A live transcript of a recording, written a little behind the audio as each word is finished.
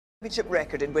Championship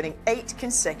record in winning 8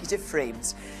 consecutive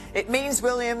frames. It means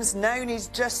Williams now needs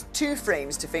just 2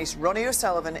 frames to face Ronnie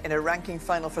O'Sullivan in a ranking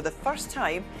final for the first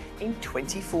time in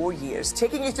 24 years.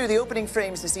 Taking you through the opening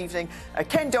frames this evening are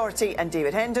Ken Doherty and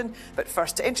David Hendon. But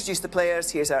first, to introduce the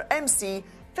players, here's our MC,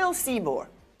 Phil Seymour.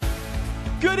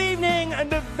 Good evening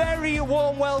and a very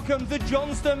warm welcome to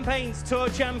Johnston Paints Tour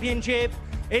Championship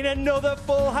in another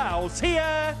full house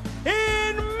here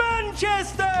in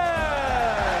Manchester.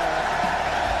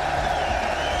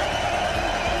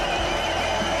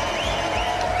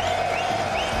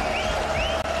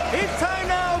 It's time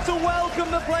now to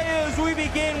welcome the players. We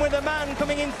begin with a man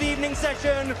coming into the evening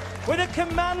session with a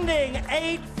commanding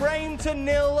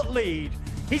 8-frame-to-0 lead.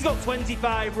 He's got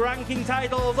 25 ranking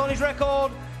titles on his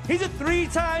record. He's a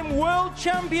 3-time world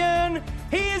champion.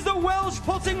 He is the Welsh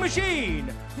putting machine,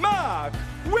 Mark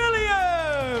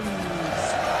Williams.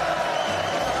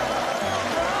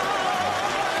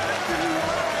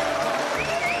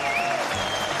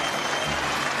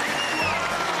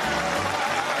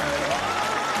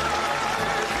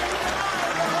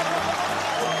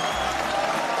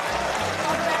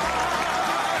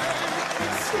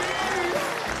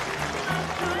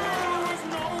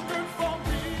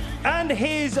 And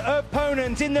his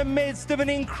opponent in the midst of an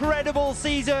incredible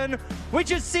season, which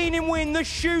has seen him win the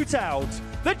shootout,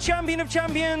 the Champion of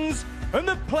Champions, and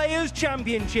the Players'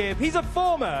 Championship. He's a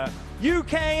former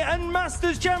UK and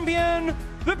Masters champion,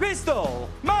 the Pistol,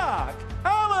 Mark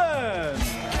Allen.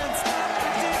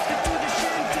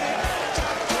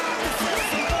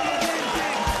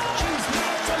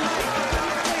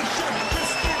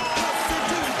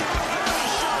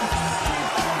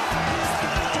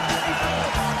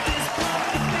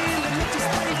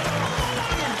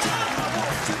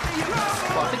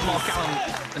 Mark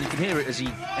Allen, and you can hear it as he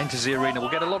enters the arena, will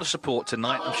get a lot of support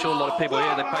tonight. I'm sure a lot of people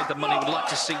here, they paid the money, would like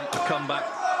to see a comeback.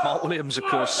 Mark Williams, of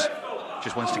course,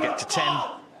 just wants to get to 10.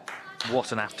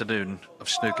 What an afternoon of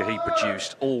snooker he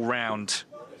produced. All-round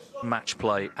match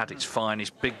play at its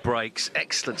finest. Big breaks,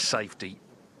 excellent safety,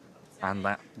 and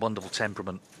that wonderful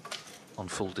temperament on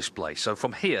full display. So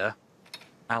from here,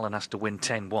 Allen has to win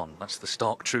 10-1. That's the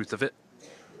stark truth of it.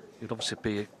 It'd obviously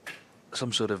be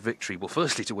some sort of victory. Well,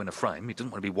 firstly, to win a frame. He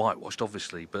doesn't want to be whitewashed,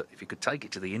 obviously, but if he could take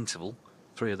it to the interval,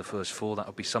 3 of the first 4, that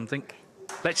would be something.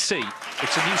 Let's see.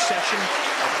 It's a new session,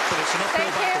 but it's an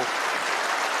uphill battle.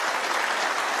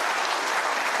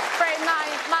 Frame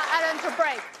 9, Mark Allen to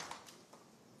break.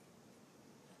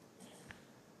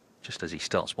 Just as he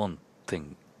starts, one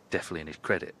thing definitely in his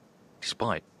credit,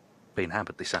 despite being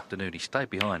hampered this afternoon, he stayed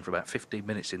behind for about 15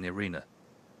 minutes in the arena,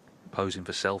 posing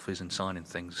for selfies and signing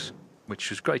things, which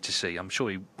was great to see. I'm sure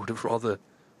he would have rather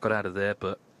got out of there,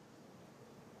 but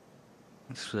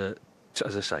it's,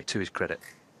 as I say, to his credit.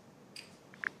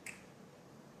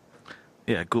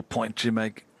 Yeah, good point you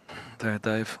make there,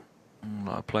 Dave. A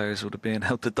lot of players would have been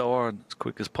out the door as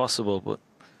quick as possible, but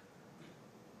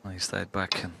he stayed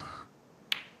back and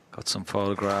got some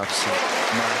photographs of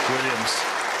Mark Williams,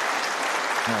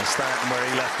 starting where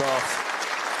he left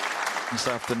off this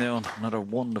afternoon. Another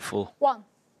wonderful,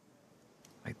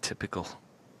 typical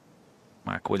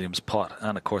Mark Williams pot,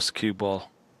 and of course the cue ball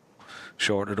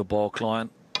short of the ball client.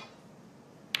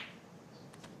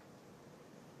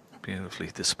 Beautifully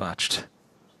dispatched.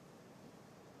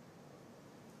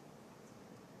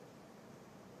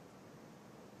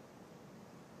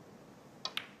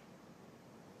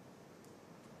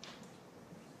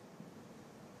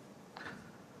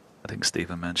 I think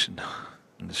Stephen mentioned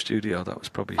in the studio that was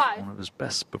probably one of his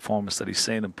best performances that he's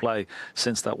seen him play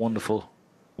since that wonderful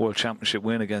World Championship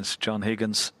win against John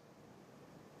Higgins.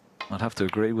 I'd have to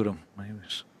agree with him. He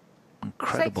was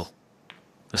incredible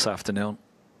this afternoon.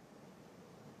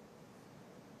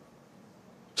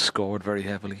 Scored very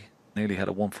heavily. Nearly had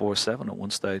a 147 at one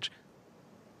stage.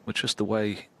 With just the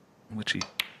way in which he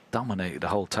dominated the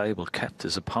whole table, kept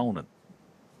his opponent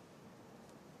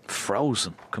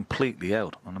frozen completely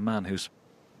out. And a man whose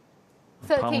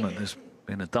opponent has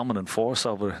been a dominant force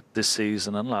over this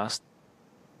season and last.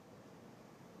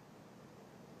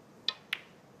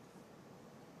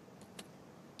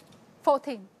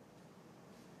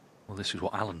 Well, this is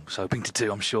what Allen was hoping to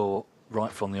do, I'm sure, right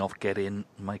from the off, get in,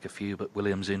 make a few, but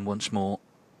Williams in once more.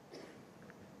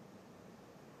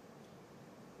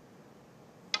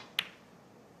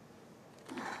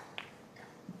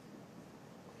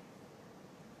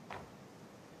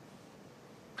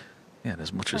 Yeah,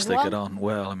 as much as they get on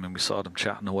well, I mean, we saw them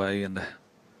chatting away in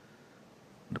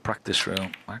the practice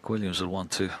room. Mark Williams will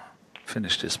want to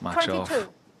finish this match off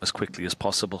as quickly as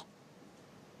possible.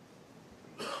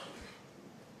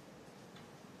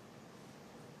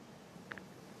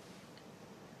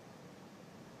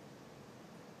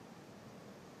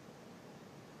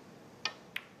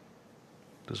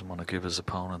 Doesn't want to give his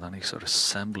opponent any sort of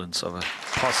semblance of a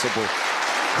possible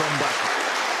comeback.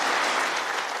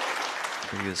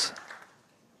 He is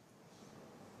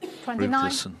 29.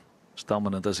 ruthless and as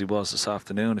dominant as he was this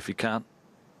afternoon. If he can,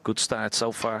 good start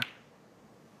so far.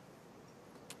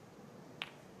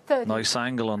 30. Nice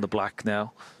angle on the black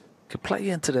now. Could play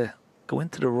into the, go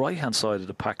into the right hand side of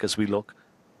the pack as we look.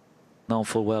 Knowing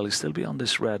full well he'll still be on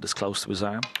this red that's close to his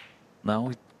arm. No,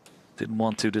 he didn't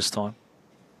want to this time.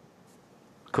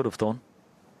 Could have done.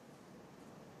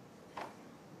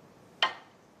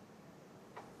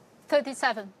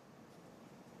 37.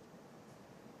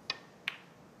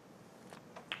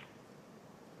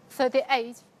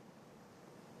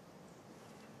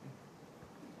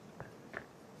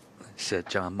 Said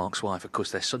Joan Mark's wife, of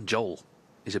course, their son Joel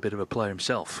is a bit of a player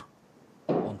himself.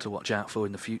 One to watch out for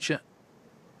in the future.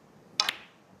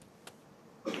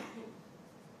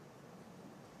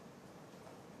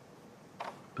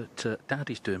 But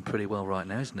Daddy's doing pretty well right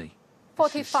now, isn't he?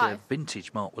 45. This is,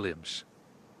 vintage Mark Williams.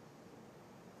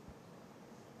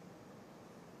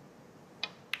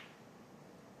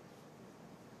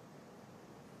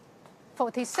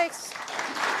 $46.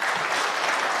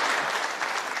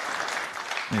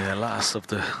 Yeah, last of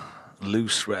the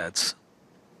loose reds.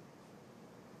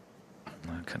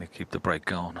 Now can he keep the break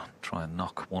going? Try and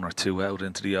knock one or two out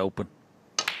into the open.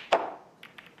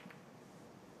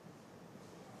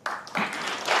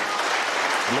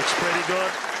 Looks pretty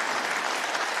good.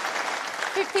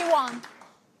 51.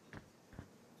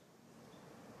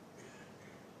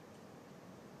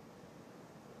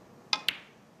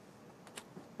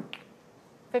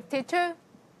 $52.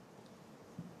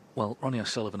 Well, Ronnie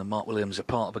O'Sullivan and Mark Williams are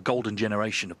part of a golden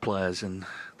generation of players, and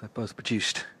they've both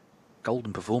produced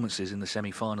golden performances in the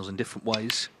semi-finals in different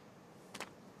ways.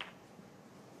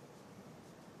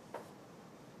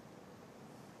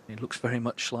 It looks very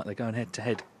much like they're going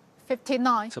head-to-head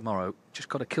 59. tomorrow. Just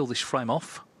got to kill this frame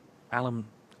off. Alan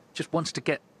just wants to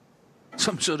get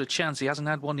some sort of chance. He hasn't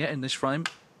had one yet in this frame.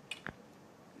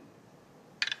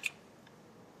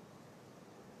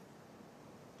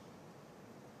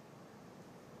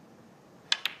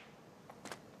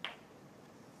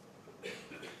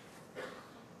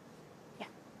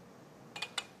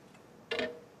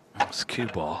 This cue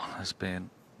ball has been,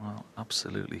 well,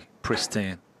 absolutely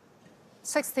pristine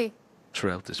 60.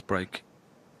 throughout this break.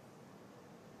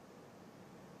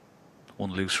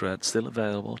 One loose red still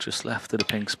available, just left of the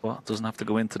pink spot. Doesn't have to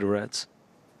go into the reds.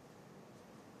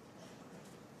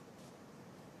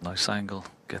 Nice angle.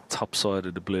 Get top side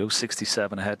of the blue.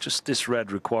 67 ahead. Just this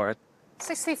red required.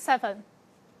 67.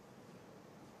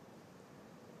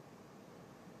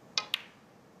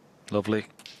 Lovely.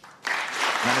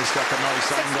 And he's got the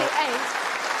nice angle. 68.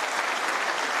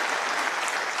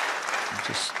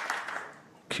 Just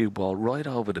cue ball right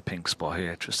over the pink spot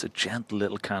here. Just a gentle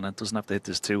little cannon. Doesn't have to hit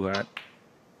this too hard.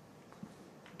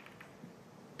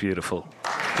 Beautiful.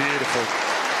 Beautiful.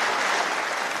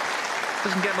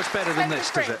 Doesn't get much better than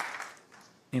this, does it?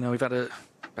 You know, we've had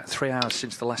about 3 hours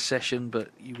since the last session, but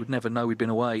you would never know we'd been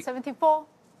away. 74.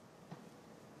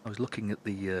 I was looking at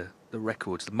the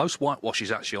records. The most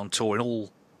whitewashes actually on tour in all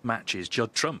matches,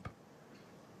 Judd Trump.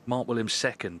 Mark Williams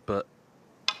second, but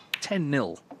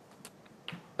 10-0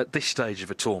 at this stage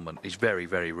of a tournament is very,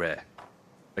 very rare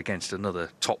against another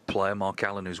top player, Mark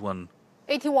Allen, who's won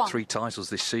 81. 3 titles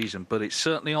this season. But it's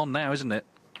certainly on now, isn't it?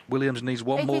 Williams needs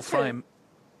one 82. more frame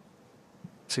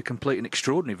to complete an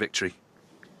extraordinary victory.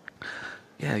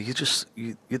 Yeah, you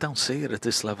don't see it at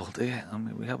this level, do you? I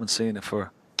mean, we haven't seen it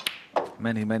for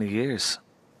many, many years.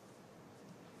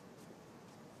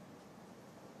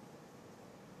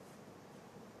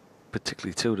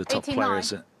 Particularly two of the top 89.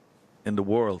 players in the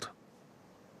world.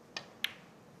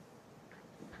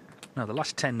 Now, the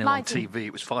last 10-0 on TV,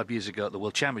 it was 5 years ago at the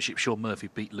World Championship. Sean Murphy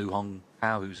beat Lu Hong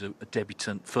Hao, who's a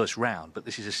debutant, first round. But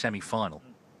this is a semi-final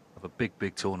of a big,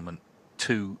 big tournament.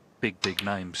 2 big, big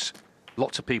names.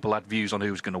 Lots of people had views on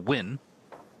who was going to win.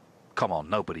 Come on,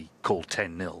 nobody called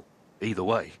 10-0 either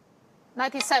way.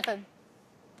 97.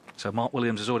 So Mark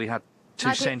Williams has already had 2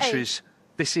 98. centuries.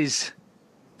 This is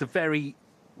the very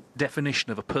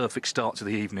definition of a perfect start to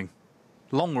the evening.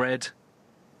 Long red,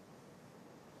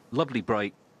 lovely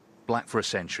break, black for a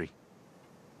century.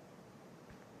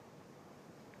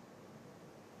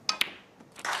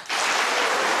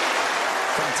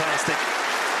 Fantastic.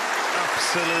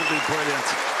 Absolutely brilliant.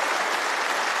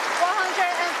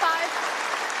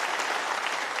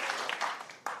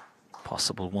 105.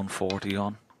 Possible 140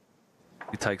 on.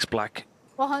 He takes black.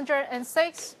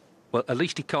 106. Well, at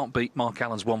least he can't beat Mark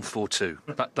Allen's 142.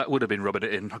 That would have been rubbing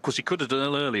it in. Of course, he could have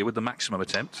done it earlier with the maximum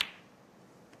attempt.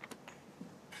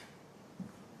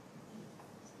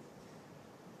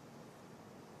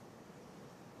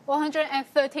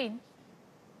 113.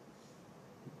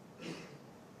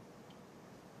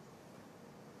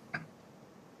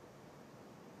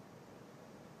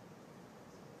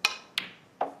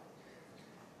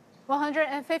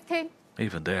 $115.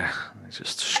 Even there, he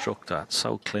just struck that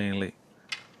so cleanly,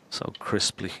 so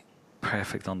crisply,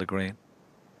 perfect on the green.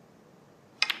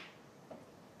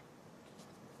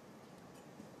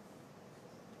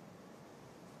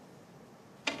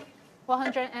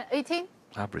 $118.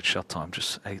 Average shot time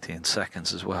just 18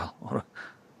 seconds as well.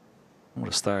 What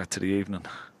a start to the evening.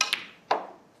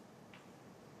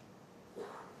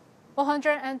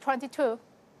 122.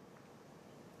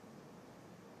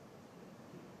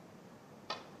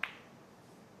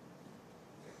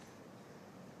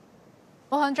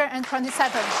 $127.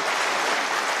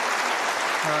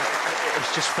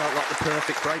 It's just felt like the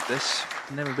perfect break, this.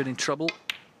 Never been in trouble.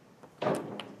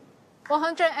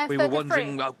 133. We were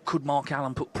wondering, could Mark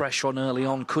Allen put pressure on early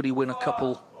on? Could he win a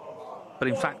couple? But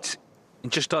in fact, in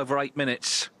just over 8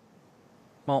 minutes,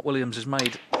 Mark Williams has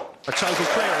made a total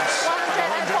clearance.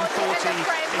 140,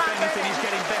 if anything, he's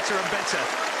getting better and better.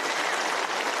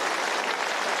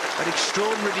 An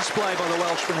extraordinary display by the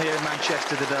Welshman here in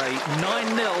Manchester today.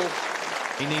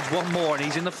 9-0. He needs one more and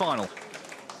he's in the final.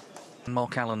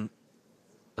 Mark Allen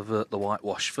avert the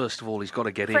whitewash. First of all, he's got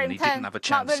to get in. He didn't have a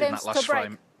chance in that last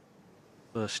frame.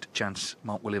 First chance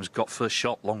Mark Williams got, first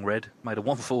shot, long red, made a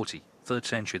 140, third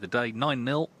century of the day,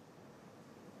 9-0.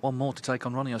 One more to take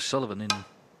on Ronnie O'Sullivan in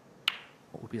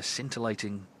what would be a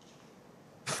scintillating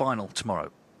final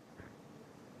tomorrow.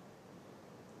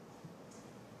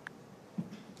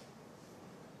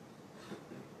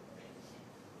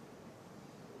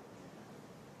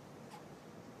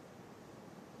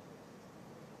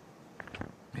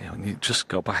 Yeah, when you just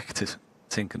go back to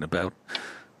thinking about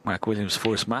Mark Williams'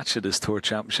 first match at this Tour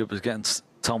Championship was against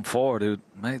Tom Ford, who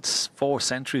made 4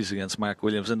 centuries against Mark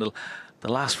Williams in the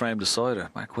last frame decider.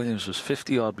 Mark Williams was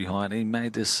 50-odd behind. He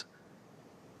made this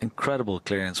incredible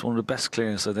clearance, one of the best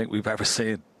clearances I think we've ever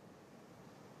seen,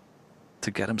 to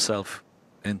get himself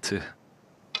into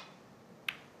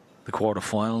the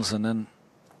quarterfinals, and then,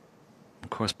 of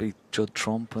course, beat Judd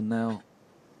Trump, and now,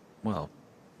 well,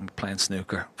 I'm playing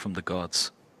snooker from the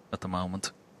gods at the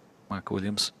moment, Mark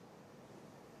Williams.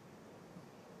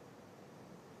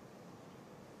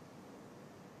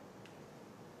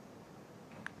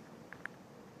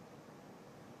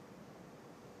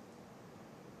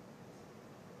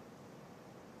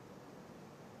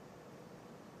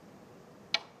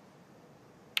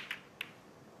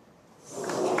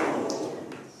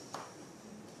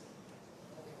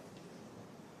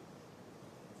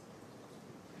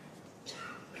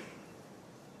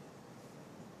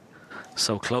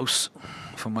 So close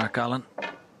for Mark Allen,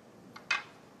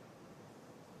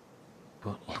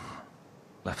 but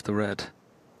left the red.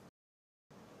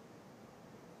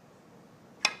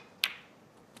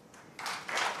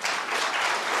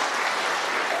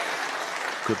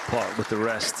 Good pot with the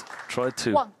rest. Tried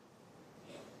to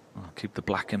keep the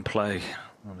black in play,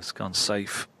 and it's gone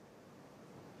safe.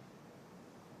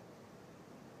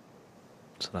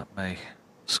 So that may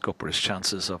scupper his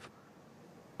chances of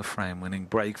a frame-winning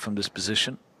break from this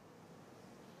position.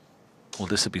 Well,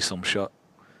 this would be some shot.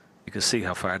 You can see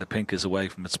how far the pink is away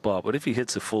from its spot, but if he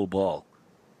hits a full ball,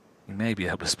 he may be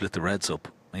able to split the reds up.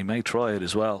 He may try it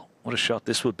as well. What a shot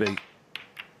this would be.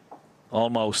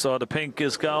 Almost. Oh, the pink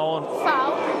is gone.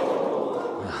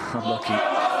 Foul. Unlucky.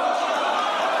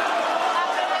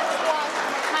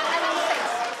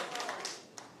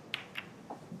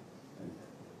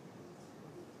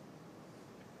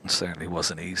 It certainly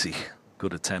wasn't easy.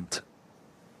 Good attempt.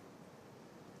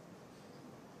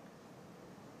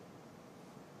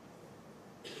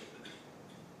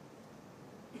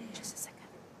 Just a second.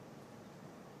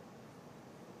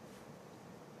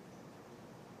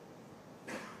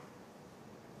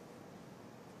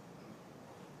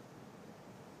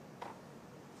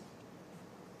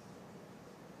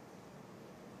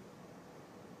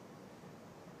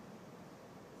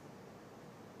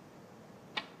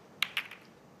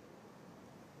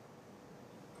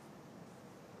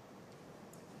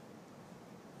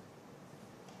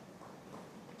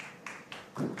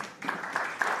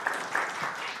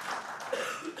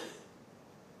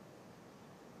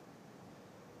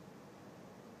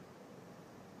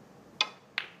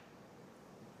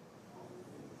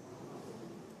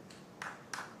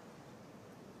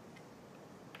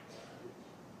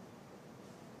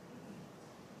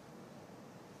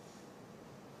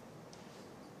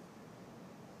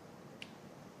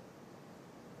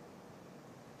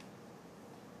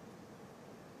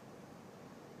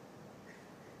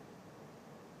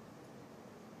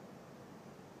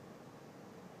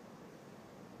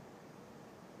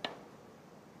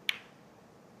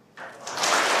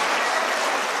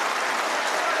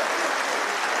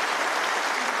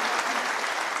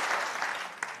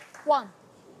 1.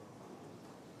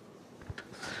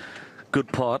 Good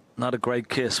pot, not a great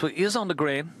kiss, but he is on the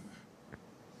green.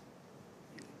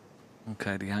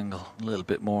 Okay, the angle a little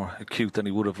bit more acute than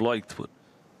he would have liked, but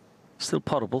still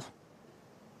potable.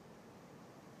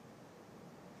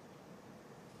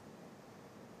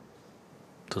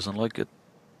 Doesn't like it.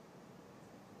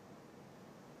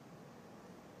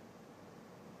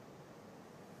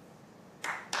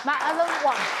 Mark Allen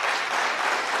 1.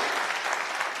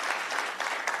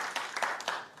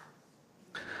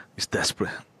 He's desperate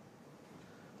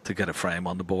to get a frame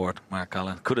on the board. Mark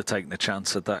Allen could have taken a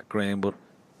chance at that green, but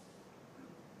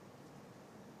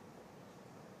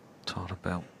thought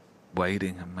about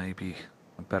waiting and maybe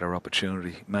a better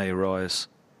opportunity may arise.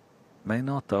 May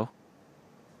not, though.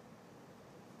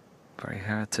 Very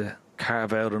hard to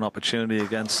carve out an opportunity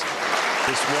against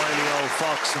this wily old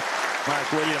fox,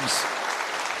 Mark Williams.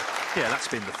 Yeah, that's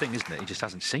been the thing, isn't it? He just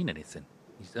hasn't seen anything.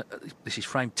 This is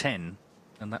frame 10,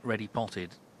 and that ready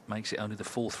potted makes it only the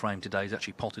 4th frame today he's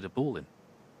actually potted a ball in.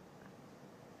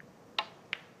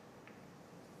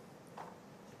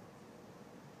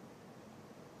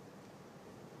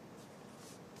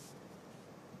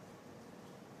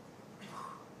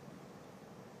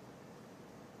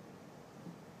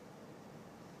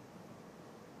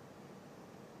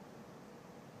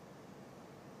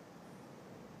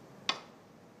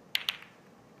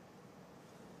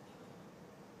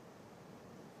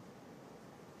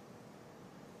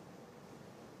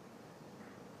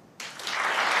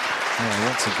 Yeah,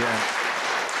 once again,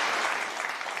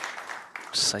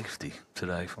 safety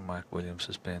today for Mark Williams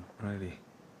has been really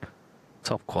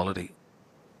top quality.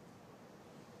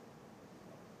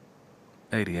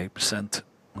 88%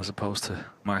 as opposed to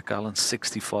Mark Allen's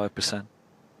 65%.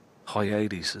 High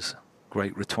 80s is a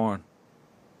great return.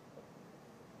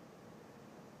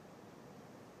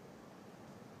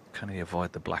 Can he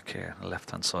avoid the black here on the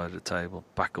left hand side of the table?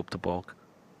 Back up the bulk.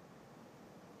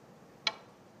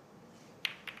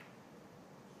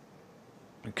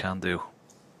 We can do.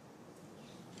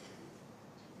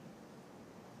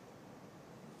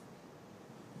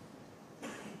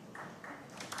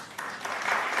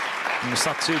 And it's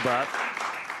not too bad.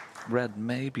 Red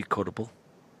may be cuttable.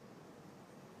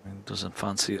 I mean, doesn't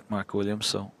fancy it, Mark Williams,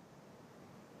 so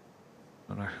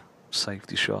another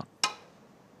safety shot.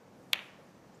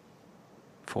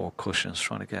 4 cushions,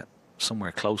 trying to get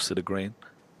somewhere close to the green.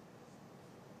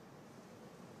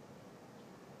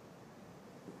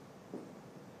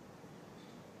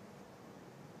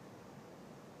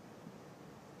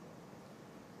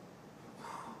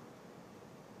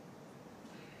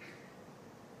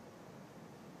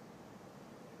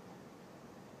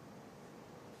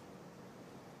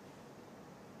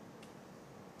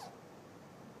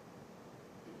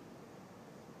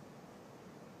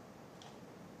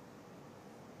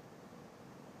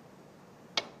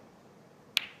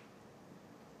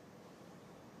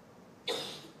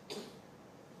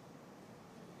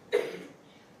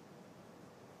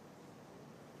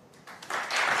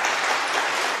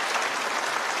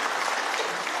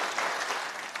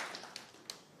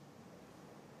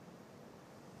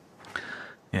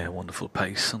 Yeah, wonderful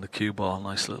pace on the cue ball.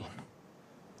 Nice little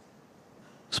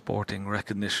sporting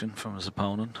recognition from his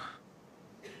opponent.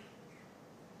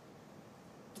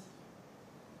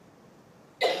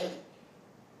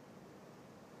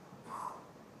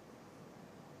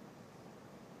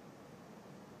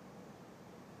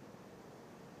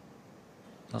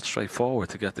 Not straightforward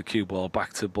to get the cue ball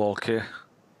back to balk here.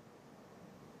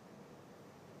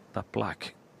 That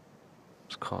black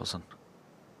is causing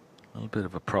a little bit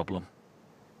of a problem.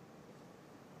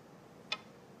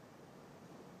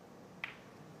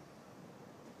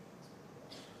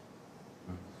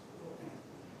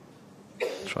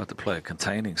 Tried to play a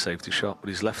containing safety shot, but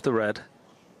he's left the red.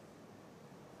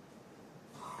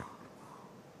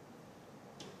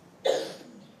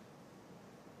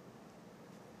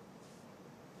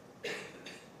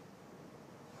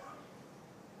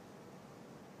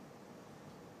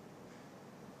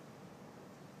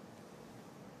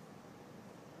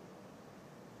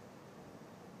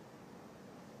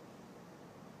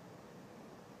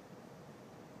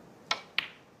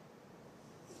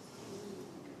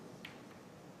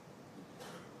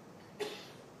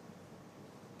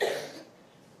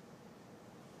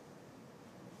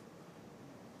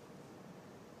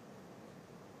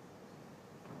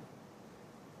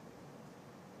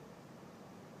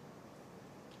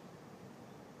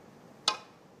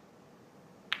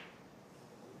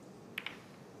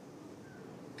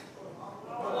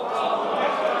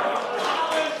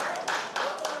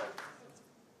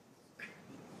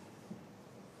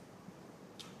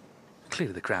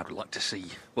 Clearly the crowd would like to see,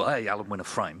 well, A, Allen win a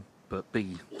frame, but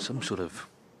B, some sort of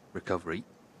recovery.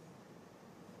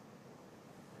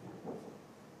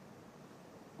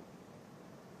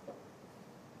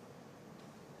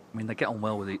 I mean, they get on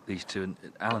well with these two, and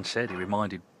Alan said he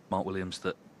reminded Mark Williams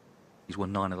that he's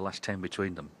won 9 of the last 10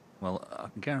 between them. Well, I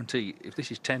can guarantee if this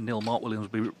is 10-0, Mark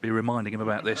Williams will be reminding him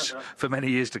about this for many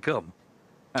years to come.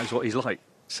 That's what he's like.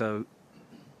 So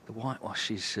the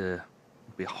whitewash is would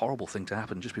be a horrible thing to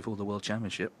happen just before the World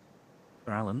Championship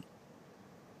for Alan.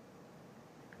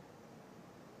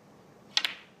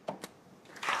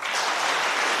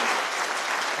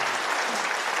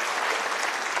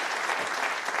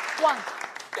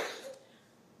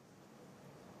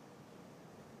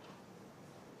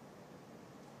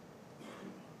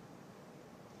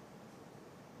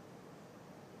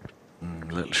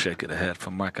 A little shake of the head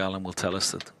from Mark Allen will tell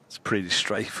us that it's pretty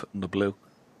straight from the blue.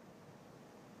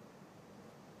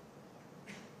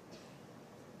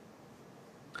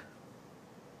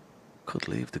 Could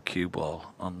leave the cue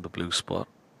ball on the blue spot.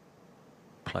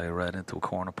 Play a red into a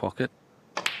corner pocket.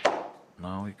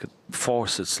 No, he could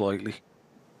force it slightly.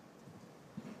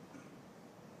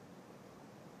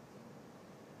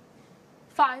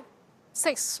 Five,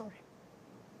 6, sorry.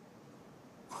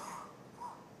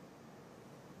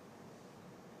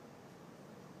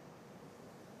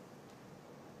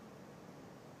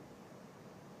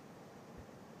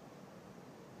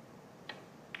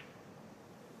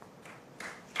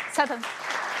 Seven.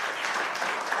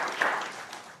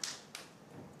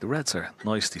 The reds are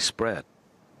nicely spread,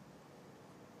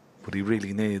 but he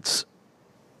really needs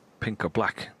pink or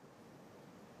black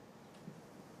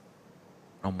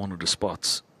on one of the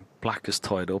spots. Black is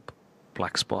tied up,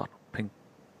 black spot, pink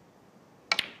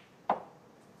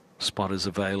spot is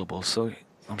available. So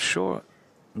I'm sure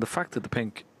the fact that the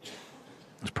pink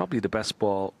is probably the best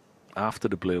ball after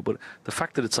the blue, but the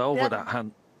fact that it's over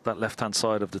that left-hand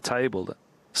side of the table,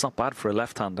 it's not bad for a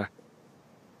left-hander.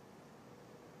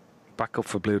 Back up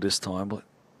for blue this time, but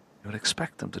you would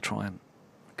expect them to try and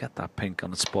get that pink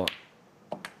on the spot.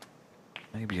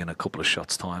 Maybe in a couple of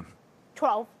shots' time.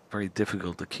 12. Very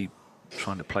difficult to keep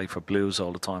trying to play for blues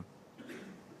all the time.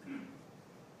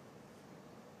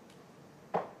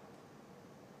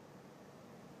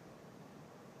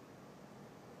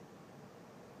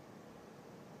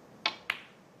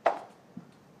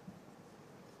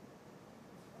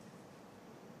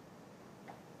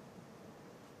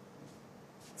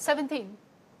 Seventeen.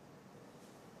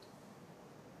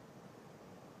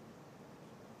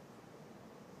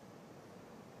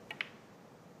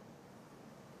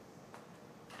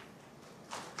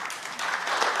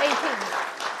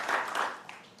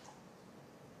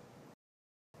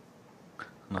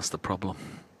 And that's the problem.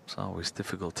 It's always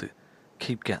difficult to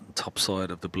keep getting top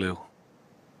side of the blue.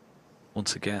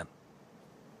 Once again,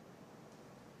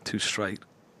 too straight.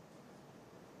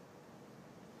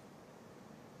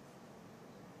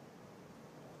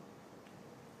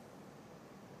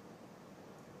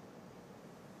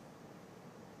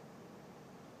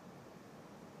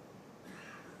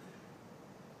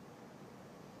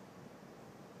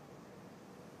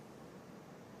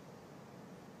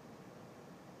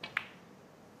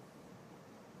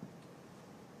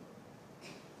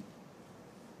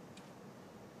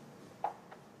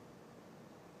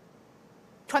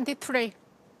 Twenty-three.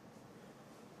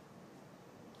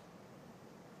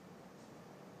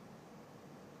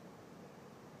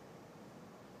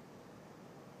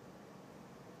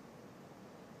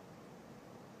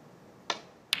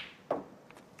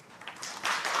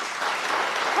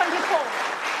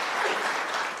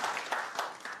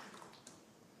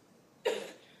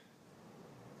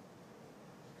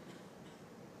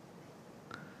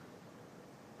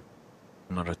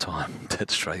 Another time, dead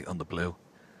straight on the blue.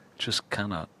 Just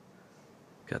cannot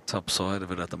get top side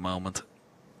of it at the moment.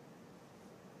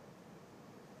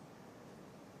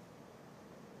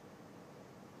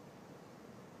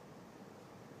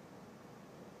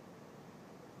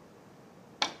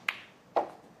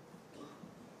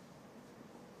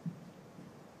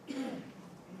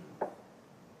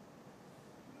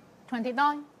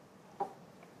 $29.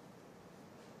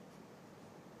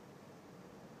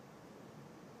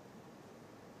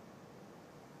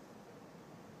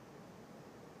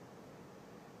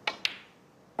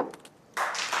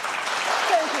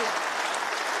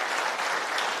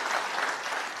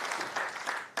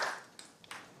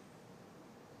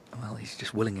 Well, he's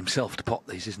just willing himself to pot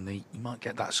these, isn't he? He might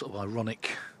get that sort of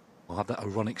ironic, or have that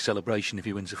ironic celebration if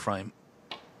he wins a frame.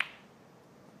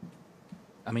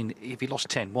 I mean, if he lost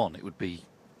 10-1, it would be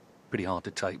pretty hard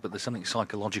to take, but there's something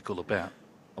psychological about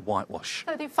a whitewash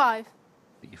 35.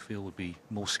 that you feel would be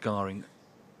more scarring.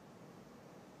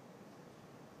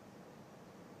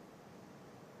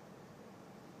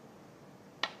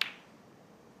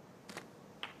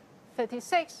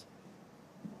 36.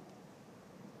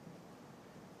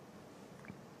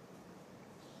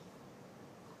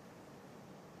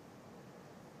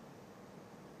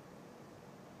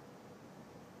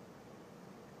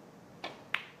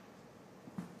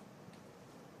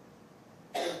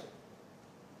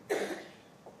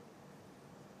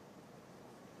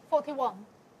 $41.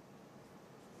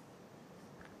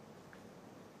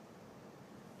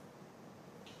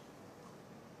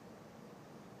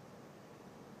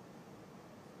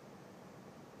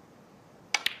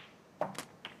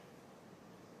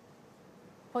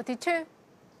 $42.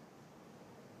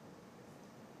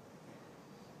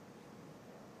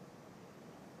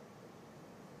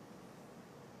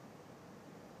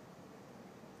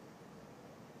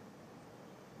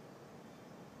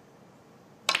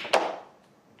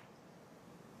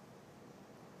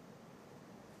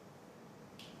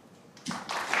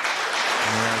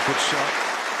 Yeah, good shot.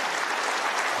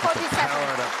 With the 47.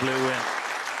 power that blew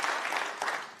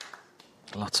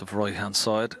in. Lots of right hand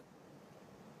side.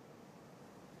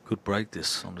 Could break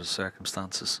this under the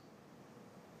circumstances.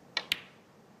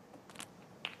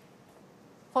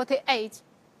 48.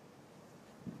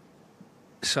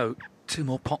 So 2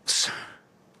 more pots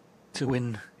to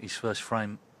win his first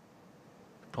frame.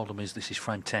 The problem is this is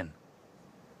frame 10.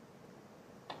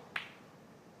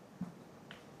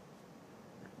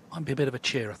 Might be a bit of a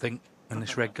cheer, I think, when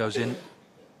this red goes in.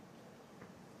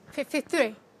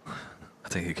 53. I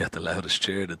think you get the loudest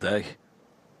cheer of the day.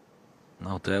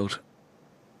 No doubt.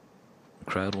 The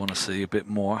crowd want to see a bit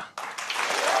more.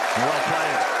 Well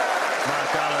played,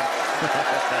 Mark Allen.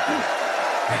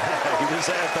 He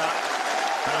deserved that.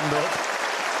 Hand up.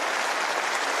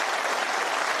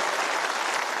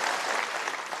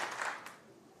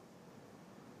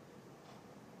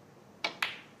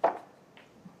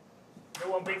 No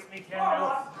one beats me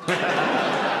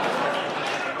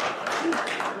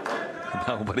 10-0.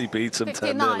 Nobody beats him 10-0,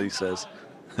 59. he says.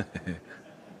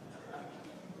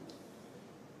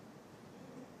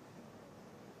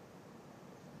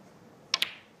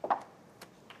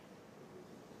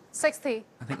 60.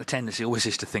 I think the tendency always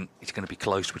is to think it's going to be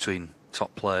close between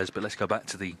top players, but let's go back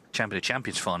to the Champion of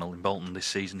Champions final in Bolton this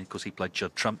season. Of course, he played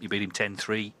Judd Trump. You beat him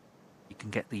 10-3. You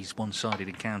can get these one-sided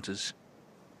encounters.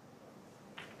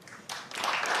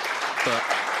 But,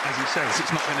 as he says,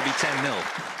 it's not going to be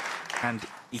 10-0. And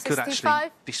he could actually,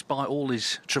 65. despite all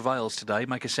his travails today,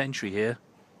 make a century here.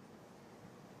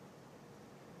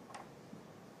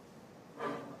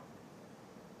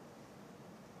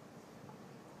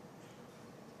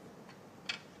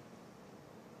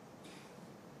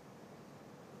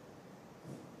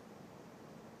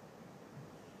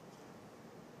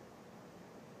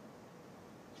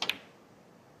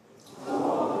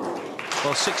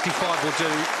 Well, 65 will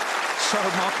do. So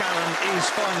Mark Allen is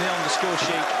finally on the score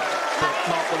sheet, but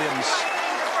Mark Williams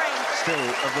still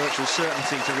a virtual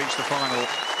certainty to reach the final.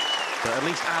 But at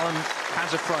least Allen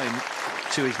has a frame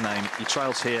to his name. He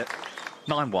trails here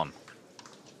 9-1.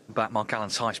 Back Mark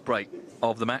Allen's highest break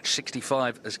of the match.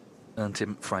 65 has earned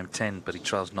him frame 10, but he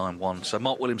trails 9-1. So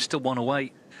Mark Williams still one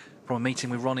away from a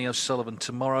meeting with Ronnie O'Sullivan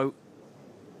tomorrow.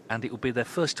 And it will be their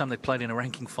first time they've played in a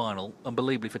ranking final,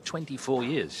 unbelievably, for 24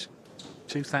 years.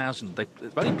 2000. They've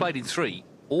only played in 3,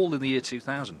 all in the year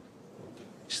 2000.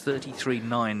 It's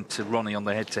 33-9 to Ronnie on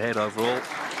the head-to-head overall.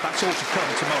 That's all to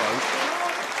come tomorrow.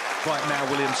 Right now,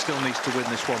 Williams still needs to win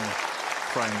this one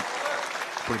frame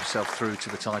to put himself through to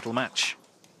the title match.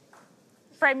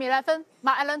 Frame 11.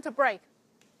 Mark Allen to break.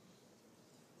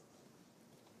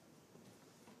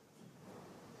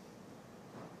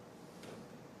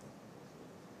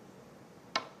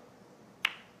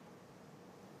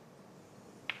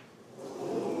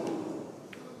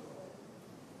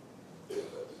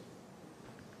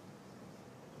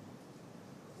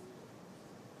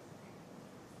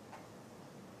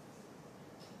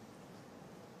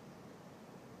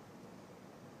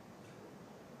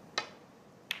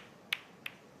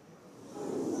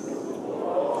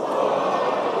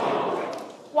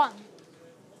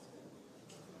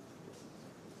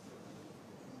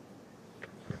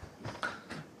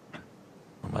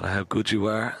 No matter how good you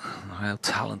are, how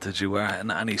talented you are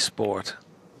in any sport,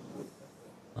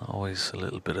 always a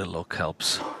little bit of luck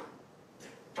helps.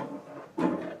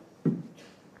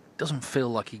 Doesn't feel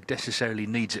like he necessarily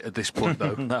needs it at this point,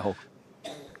 though. No.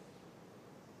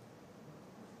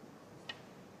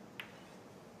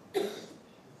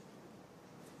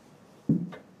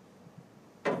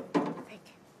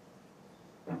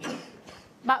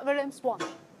 Mark Williams 1.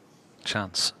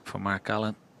 Chance for Mark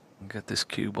Allen and get this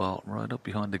cue ball right up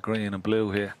behind the green and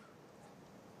blue here.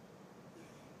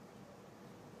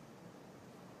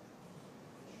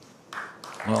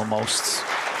 Almost.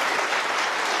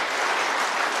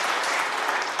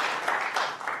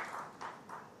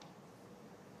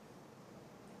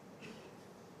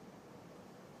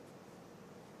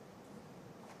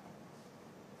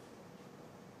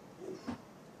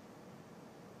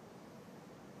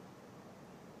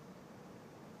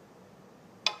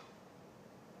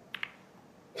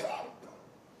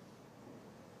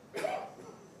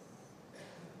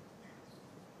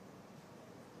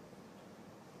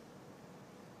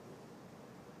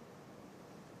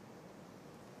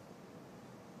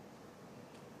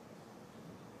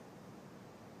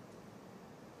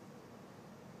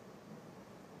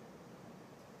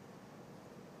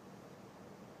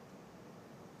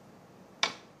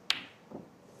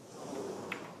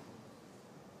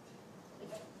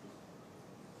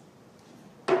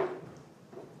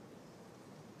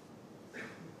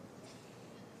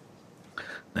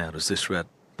 Now, does this red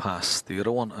pass the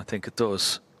other one? I think it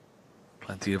does.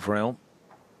 Plenty of room.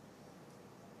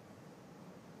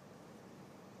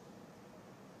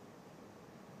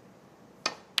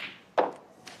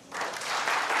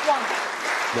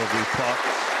 Lovely pot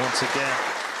once again,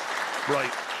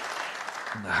 right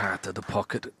in the heart of the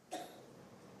pocket.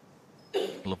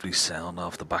 Lovely sound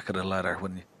off the back of the ladder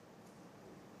when you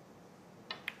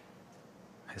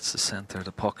hits the centre of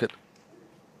the pocket.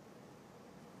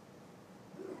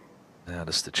 Now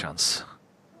that's the chance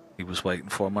he was waiting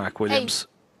for, Mark Williams.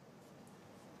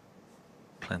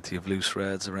 Plenty of loose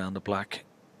reds around the black.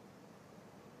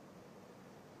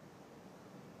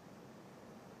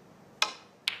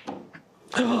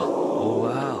 Oh,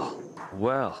 wow.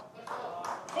 Well.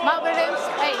 Mark Williams,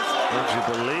 8. Would you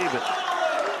believe it?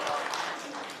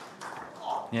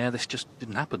 Yeah, this just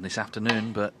didn't happen this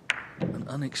afternoon, but an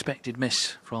unexpected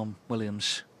miss from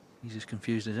Williams. He's as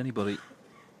confused as anybody.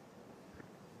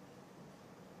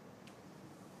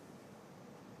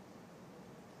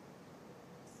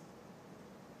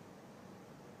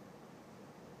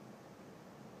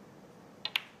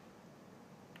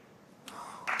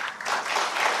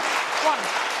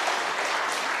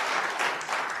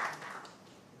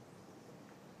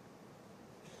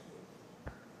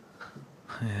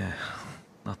 Yeah,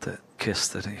 not the kiss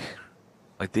that he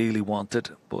ideally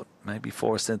wanted, but maybe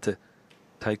forced into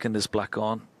taking this black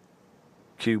on.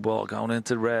 Cue ball going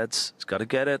into reds. He's got to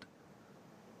get it.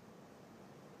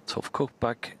 Tough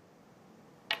cutback.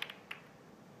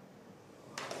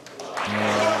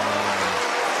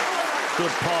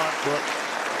 Good part, but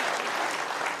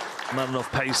not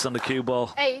enough pace on the cue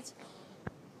ball. 8.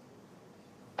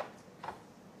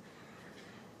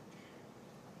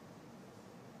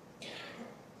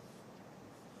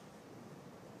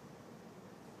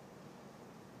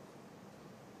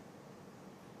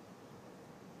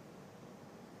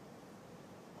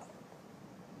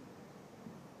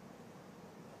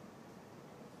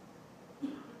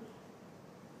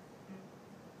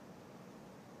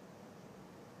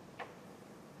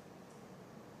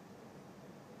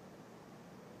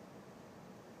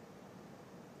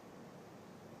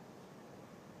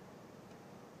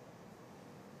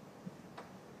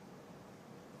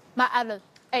 Matt Allen,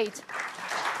 8.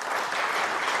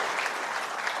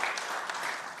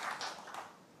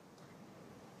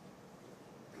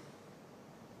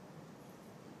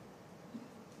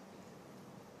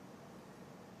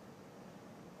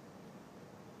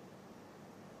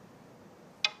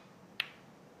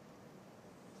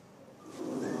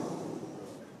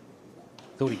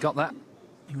 Thought he got that.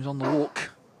 He was on the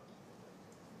walk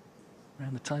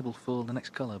around the table for the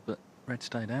next colour, but red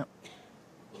stayed out.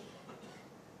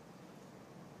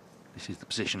 This is the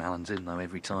position Allen's in, though.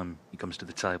 Every time he comes to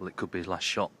the table, it could be his last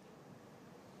shot.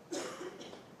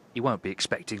 He won't be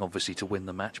expecting, obviously, to win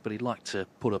the match, but he'd like to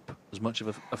put up as much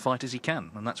of a fight as he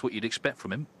can, and that's what you'd expect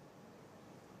from him.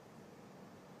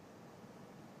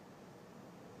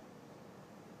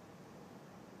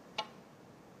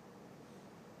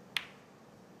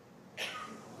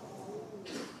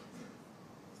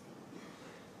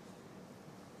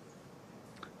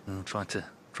 And tried to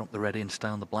drop the red in, stay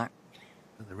on the black.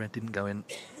 The red didn't go in.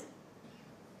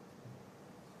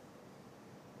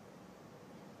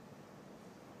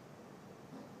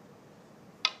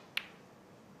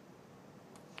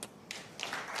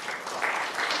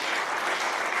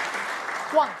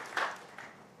 One.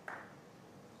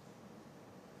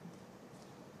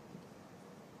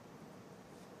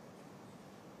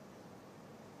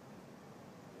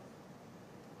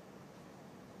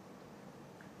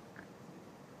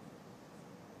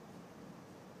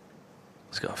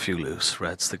 He's got a few loose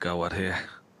reds to go at here.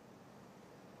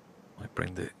 Might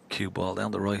bring the cue ball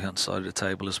down the right-hand side of the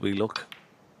table as we look.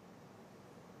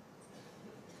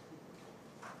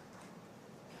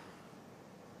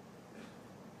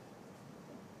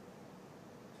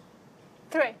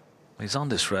 Three. He's on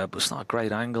this red, but it's not a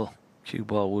great angle. Cue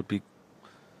ball would be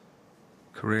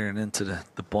careering into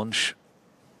the bunch.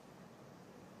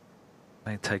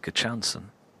 May take a chance and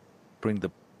bring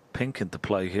the pink into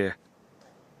play here.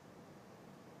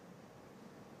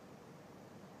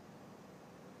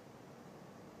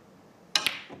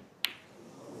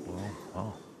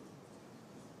 Oh.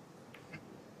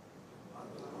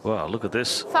 Wow, look at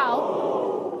this.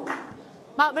 Foul.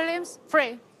 Mark Williams,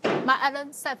 3. Matt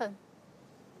Allen, 7.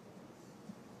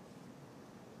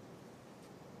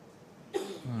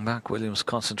 Mark Williams'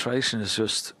 concentration has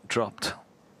just dropped.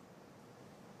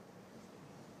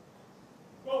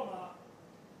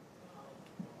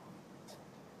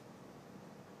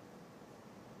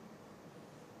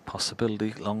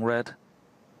 Possibility, long red.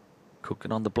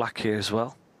 Cooking on the black here as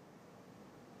well.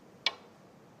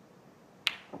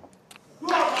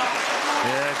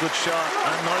 good shot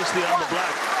and nicely on the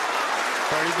black.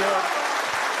 Very good.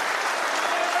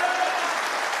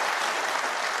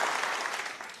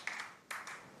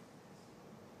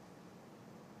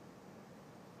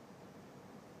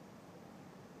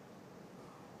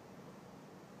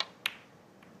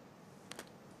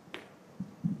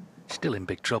 Still in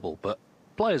big trouble, but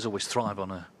players always thrive on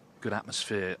a good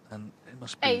atmosphere, and it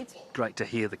must be great to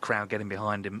hear the crowd getting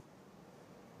behind him,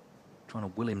 trying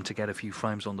to will him to get a few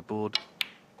frames on the board.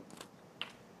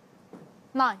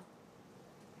 9.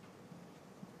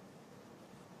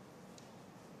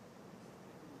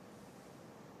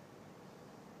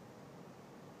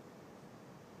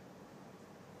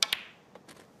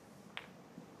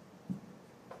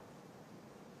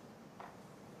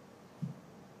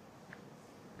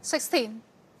 $16.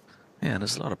 Yeah, and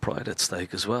there's a lot of pride at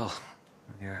stake as well.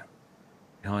 When you're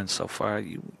behind so far,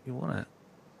 you want to,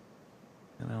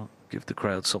 you know, give the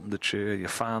crowd something to cheer, your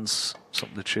fans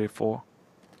something to cheer for.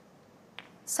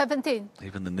 17.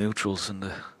 Even the neutrals and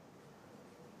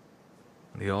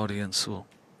the audience will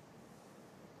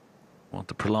want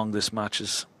to prolong this match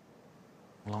as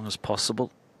long as possible.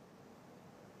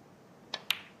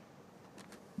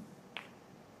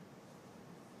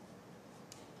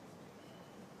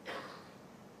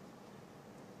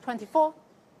 $24.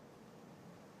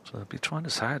 So they'll be trying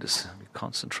as hard as be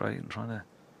concentrating, trying to,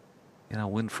 you know,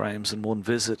 win frames in one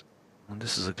visit. And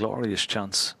this is a glorious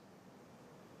chance.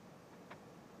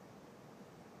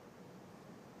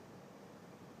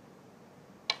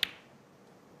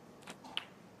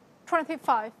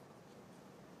 $25.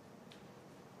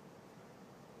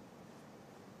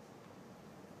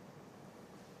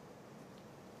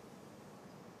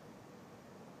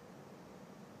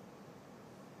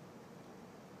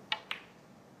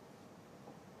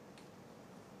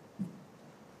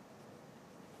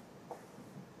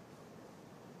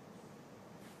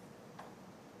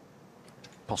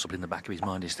 Possibly in the back of his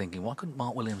mind, he's thinking, why couldn't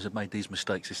Mark Williams have made these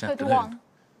mistakes this afternoon? 31.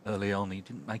 Early on, he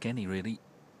didn't make any, really.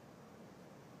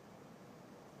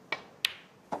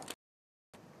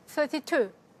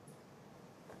 32.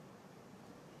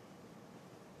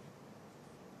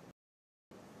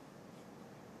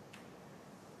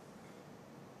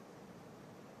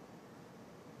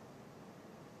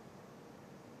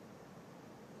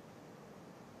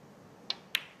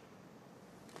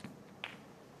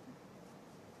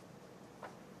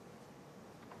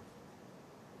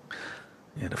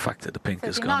 Yeah, the fact that the pink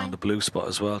has gone on the blue spot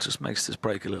as well just makes this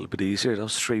break a little bit easier.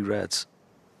 Those 3 reds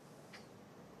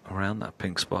around that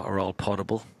pink spot are all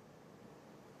potable.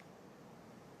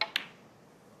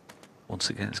 Once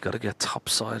again, it's got to get top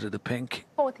side of the pink.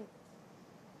 40.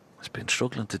 It's been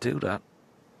struggling to do that.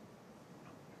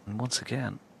 And once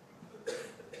again,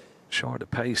 short of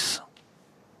pace.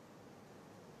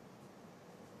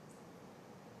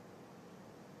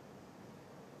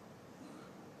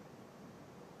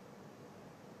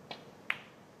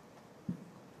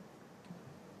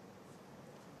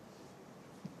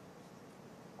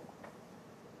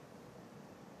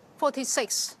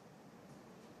 $46.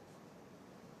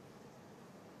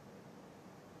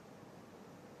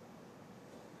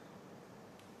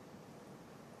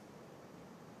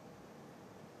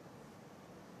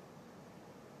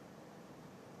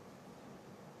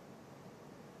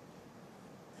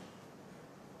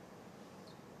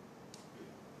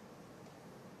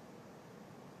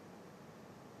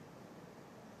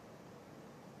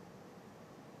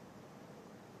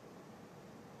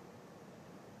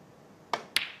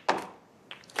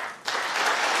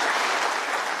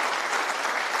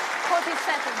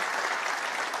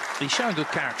 He's showing good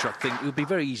character, I think. It would be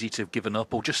very easy to have given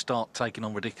up or just start taking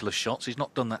on ridiculous shots. He's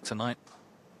not done that tonight.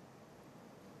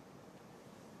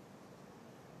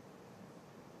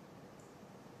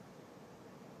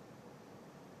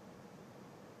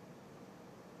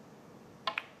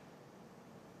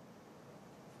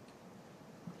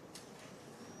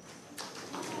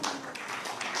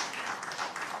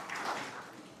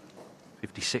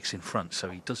 .56 in front,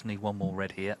 so he does need one more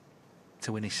red here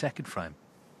to win his second frame.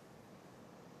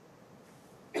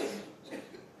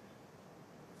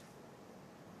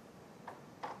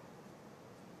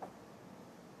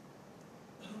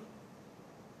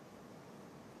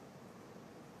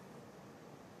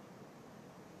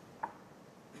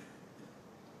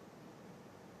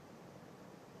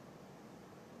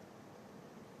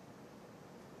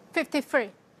 $53.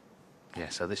 Yeah,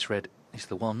 so this red is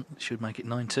the one that should make it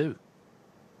 9-2.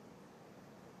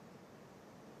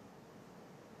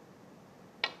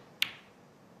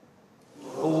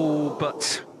 Oh,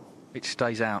 but it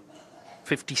stays out.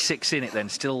 56 in it then,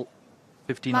 still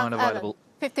 59 Mark available.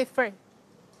 53.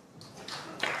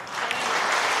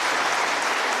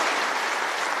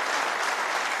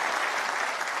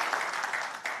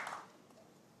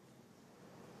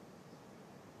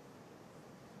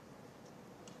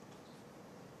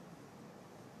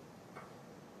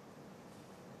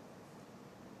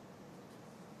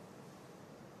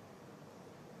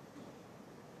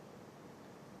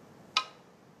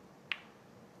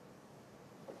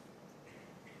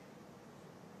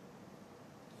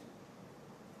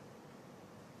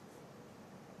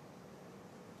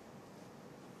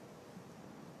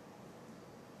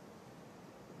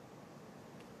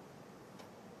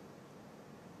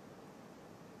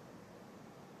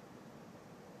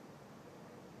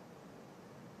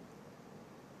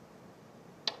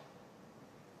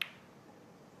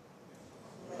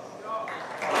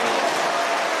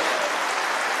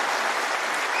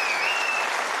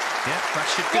 That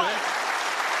should do it.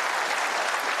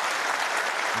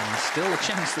 And still a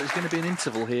chance that there's going to be an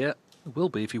interval here. There will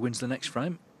be if he wins the next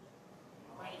frame.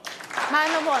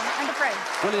 -1 and the frame.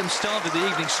 Williams started the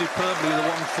evening superbly with a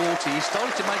 140. He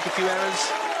started to make a few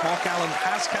errors. Mark Allen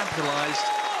has capitalised.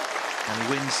 And he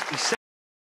wins.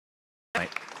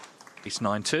 It's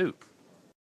 9-2.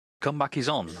 Comeback is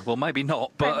on. Well, maybe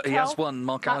not, but he has won.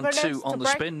 Mark Allen 2 on the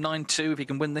spin. 9-2. If he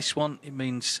can win this one, it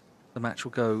means the match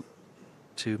will go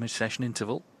to mid-session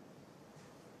interval.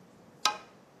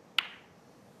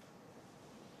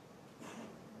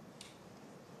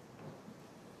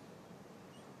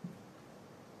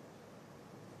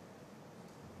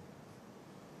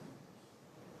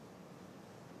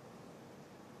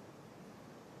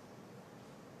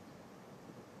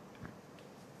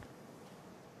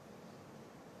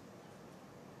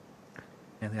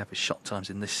 Yeah, they have his shot times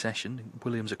in this session.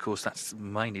 Williams, of course, that's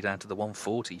mainly down to the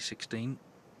 140, 16.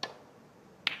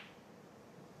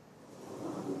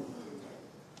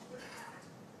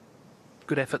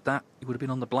 Good effort, that. He would have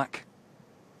been on the black.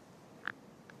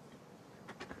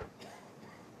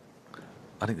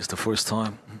 I think it's the first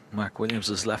time Mark Williams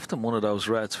has left him one of those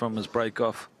reds from his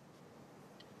break-off.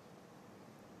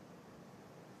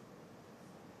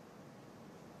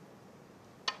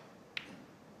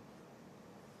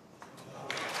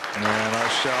 Yeah,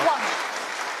 nice shot.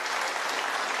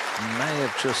 May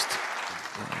have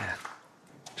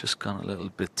just gone a little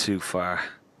bit too far.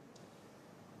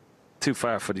 Too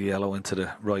far for the yellow into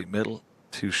the right middle.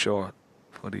 Too short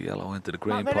for the yellow into the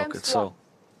green pocket. So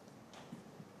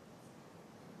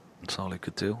that's all he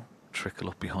could do. Trickle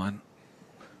up behind.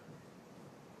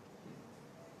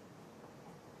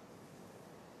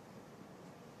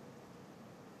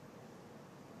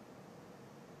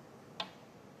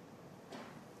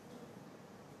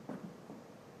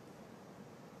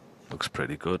 Looks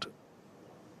pretty good.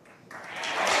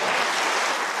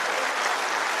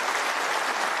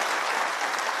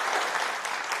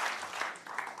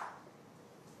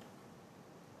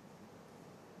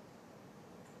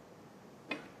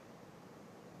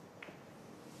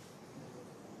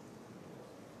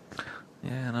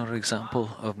 Yeah, another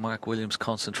example of Mark Williams'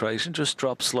 concentration. Just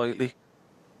dropped slightly.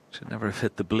 Should never have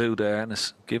hit the blue there, and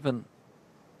it's given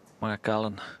Mark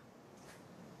Allen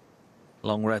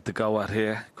long red to go at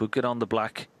here. Could get on the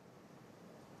black.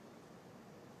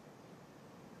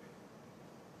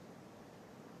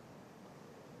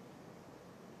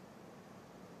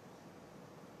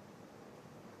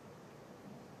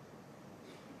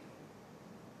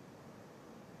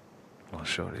 Well,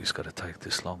 sure, he's got to take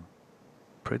this long.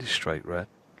 Pretty straight red.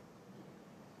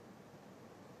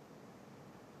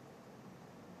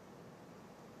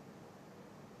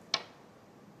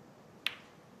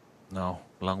 No,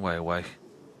 long way away.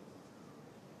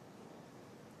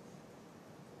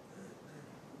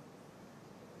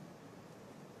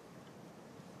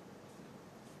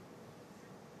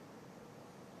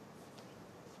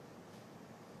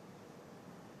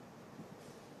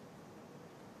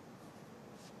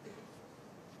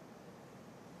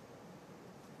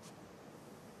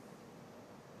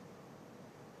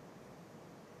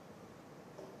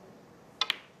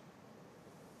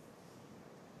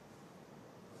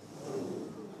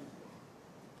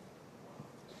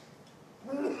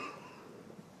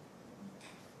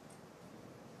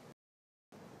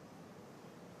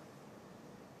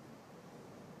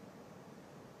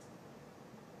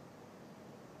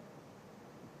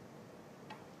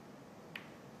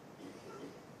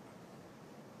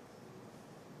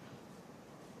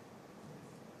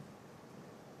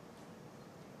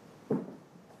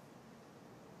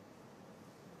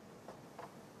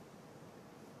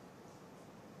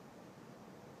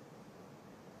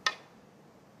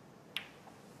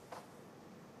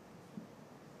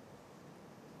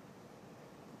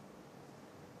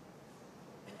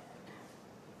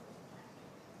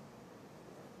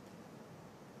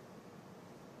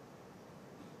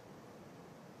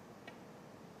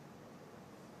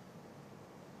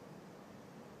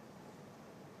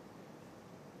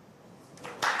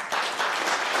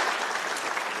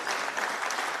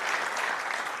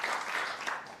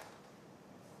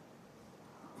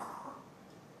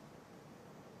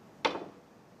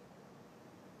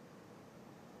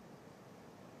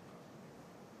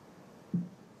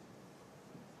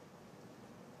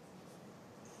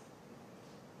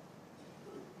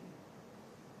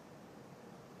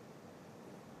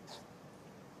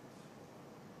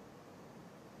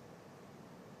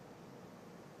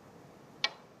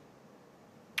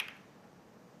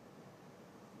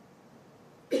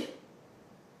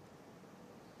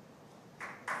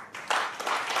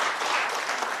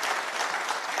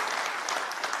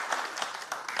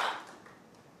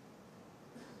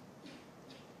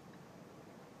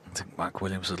 Mark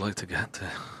Williams would like to get the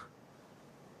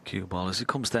cue ball as he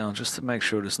comes down, just to make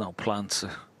sure there's no plants. I'd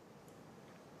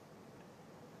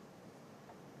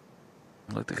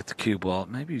like to get the cue ball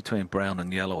maybe between brown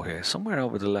and yellow here, somewhere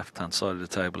over the left hand side of the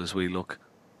table as we look.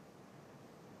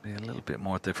 Be a little bit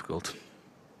more difficult.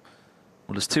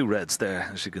 Well, there's two reds there,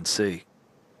 as you can see.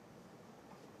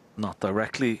 Not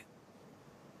directly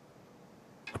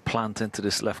a plant into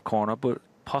this left corner, but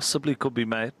possibly could be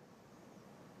made.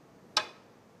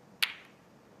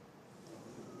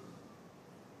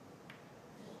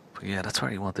 But yeah, that's where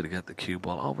he wanted to get the cue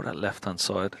ball, over that left hand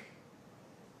side.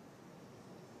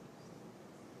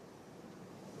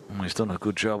 And he's done a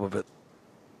good job of it.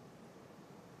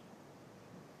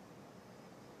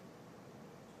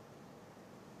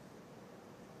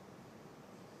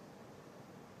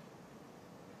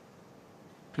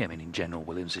 Yeah, I mean, in general,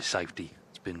 Williams' safety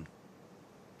has been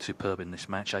superb in this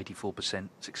match. 84%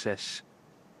 success,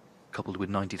 coupled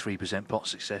with 93% pot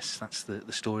success. That's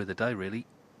the story of the day, really.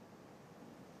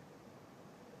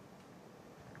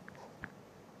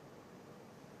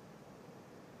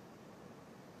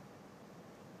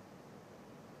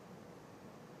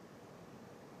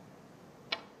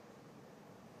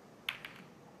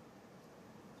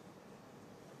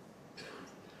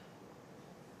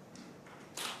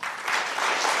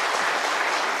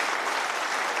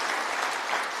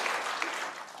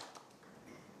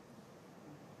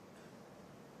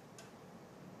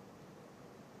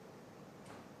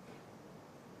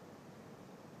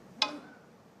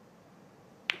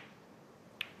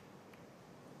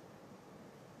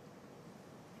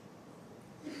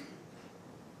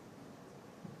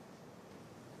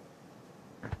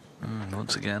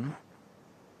 Once again,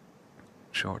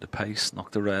 short the pace,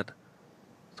 knock the red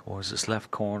towards this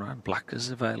left corner, and black is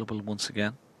available once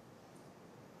again.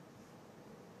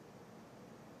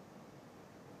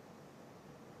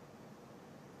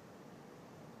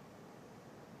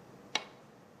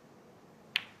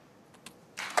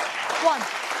 One.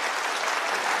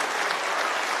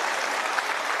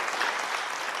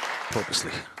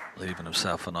 Purposely leaving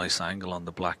himself a nice angle on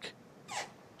the black.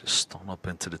 Just stun up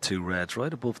into the two reds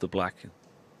right above the black.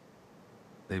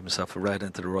 Leave himself a red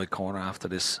into the right corner after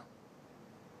this.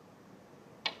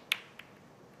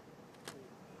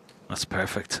 That's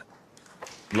perfect.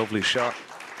 Lovely shot.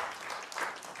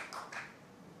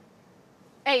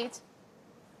 8.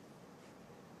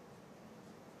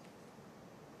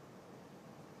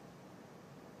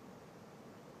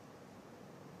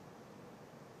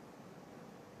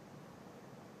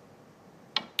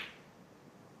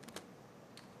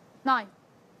 Nine.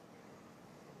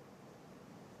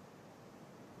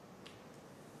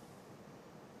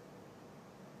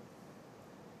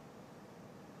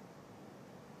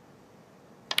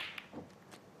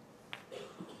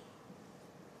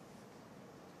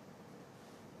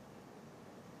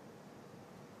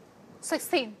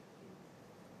 Sixteen.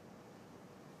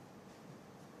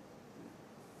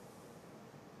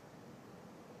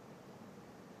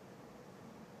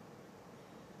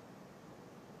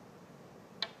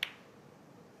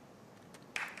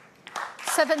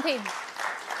 Seventeen.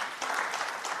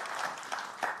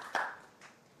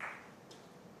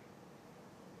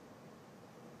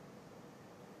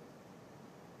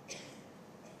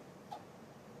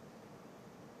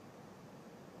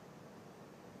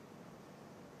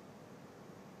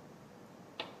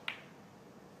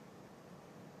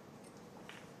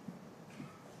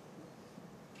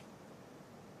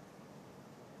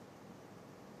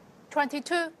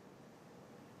 $22.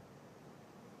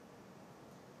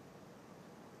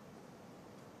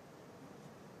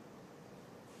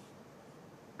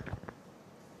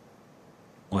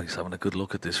 Well, he's having a good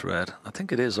look at this red. I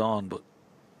think it is on, but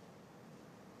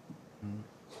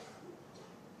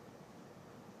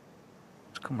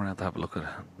just come around to have a look at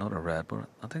another red, but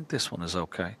I think this one is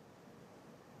okay.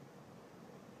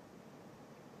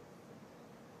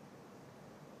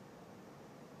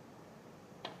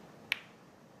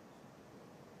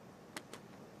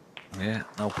 Yeah,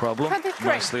 no problem. 23.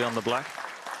 Nicely on the black.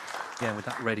 Yeah, with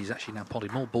that red, he's actually now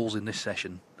potted more balls in this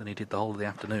session than he did the whole of the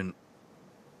afternoon.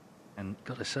 And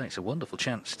got to say, it's a wonderful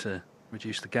chance to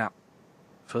reduce the gap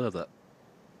further.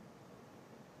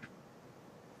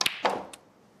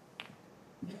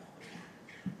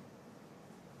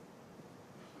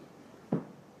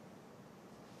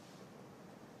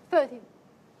 $30.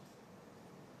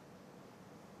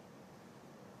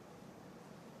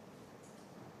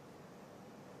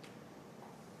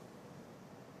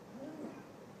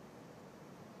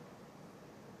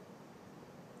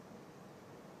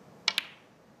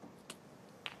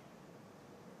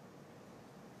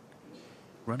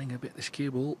 Running a bit, this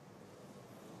cue ball.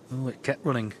 Oh, it kept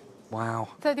running. Wow.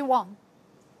 31.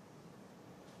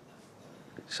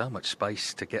 So much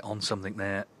space to get on something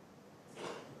there.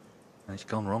 And it's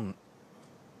gone wrong.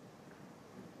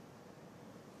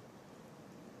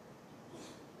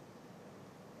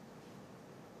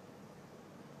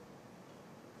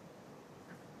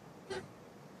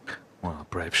 Well,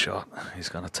 brave shot. He's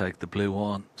going to take the blue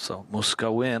one, so it must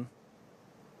go in.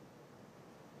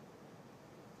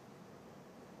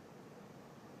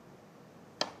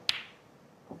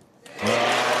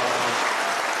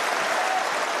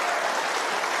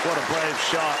 What a brave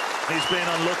shot. He's been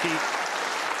unlucky.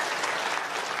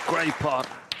 Great pot.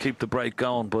 Keep the break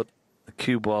going, but the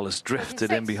cue ball has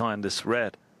drifted in behind this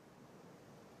red.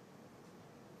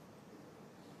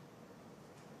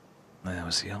 Now,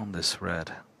 is he on this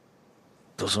red?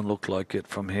 Doesn't look like it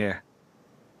from here.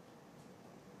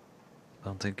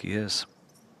 Don't think he is.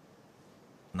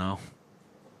 No.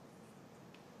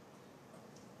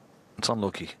 It's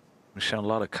unlucky. He's shown a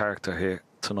lot of character here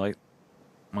tonight,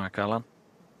 Mark Allen.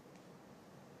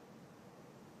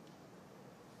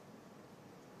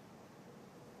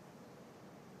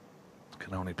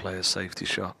 Can only play a safety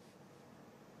shot.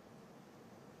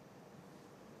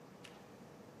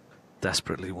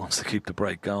 Desperately wants to keep the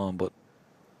break going, but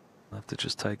he'll have to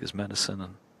just take his medicine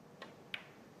and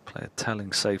play a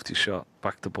telling safety shot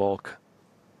back to balk.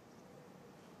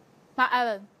 Mark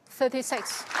Allen,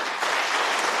 36.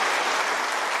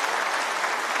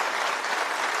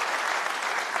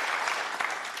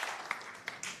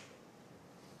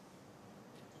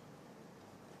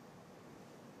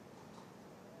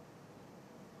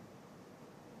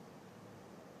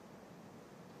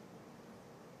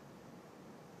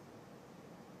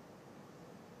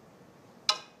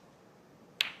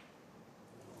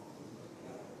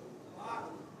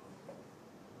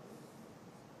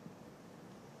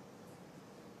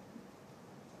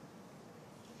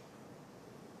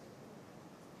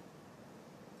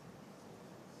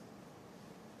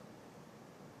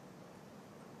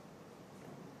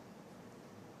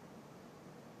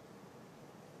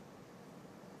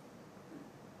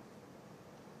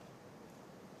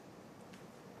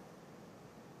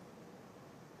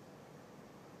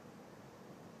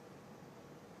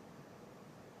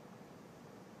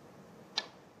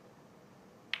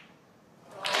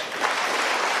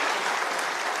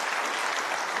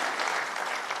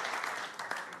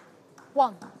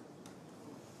 One.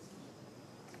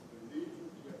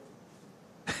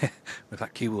 If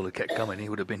that cue ball had kept coming, he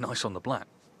would have been nice on the black.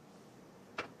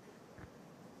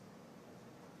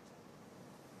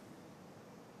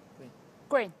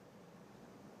 Green.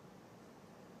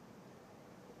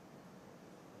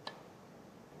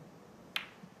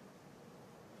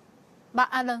 Mark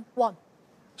Allen, 1.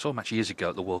 Saw a match years ago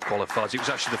at the World Qualifiers. It was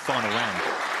actually the final round.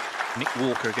 Nick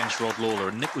Walker against Rod Lawler,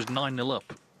 and Nick was 9-0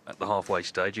 up at the halfway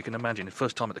stage. You can imagine the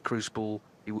first time at the Crucible,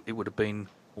 it would have been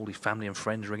all his family and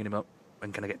friends ringing him up,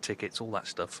 when can I get tickets, all that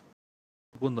stuff.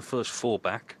 Won the first 4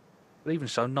 back, but even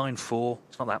so, 9-4,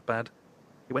 it's not that bad.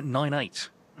 He went 9-8,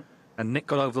 and Nick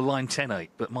got over the line 10-8,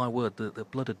 but my word, the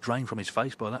blood had drained from his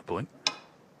face by that point.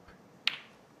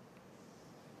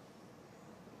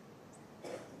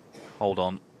 Hold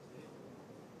on.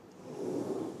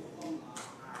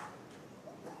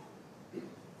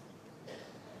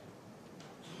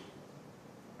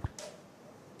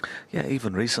 Yeah,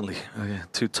 even recently,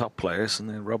 2 top players, and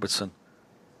then Robertson,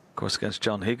 of course, against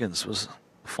John Higgins, was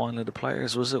finally the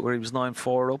players, was it, where he was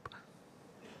 9-4 up?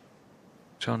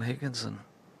 John Higgins, and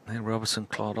then Robertson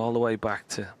clawed all the way back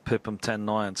to pip him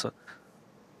 10-9. So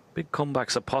big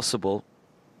comebacks are possible.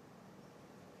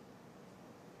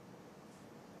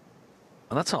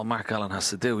 And that's all Mark Allen has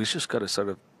to do. He's just got to sort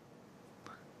of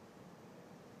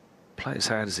play as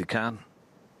hard as he can.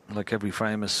 Like every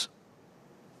frame is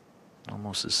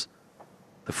almost as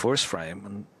the first frame,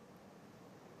 and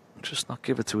just not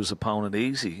give it to his opponent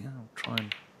easy. You know, try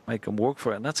and make him work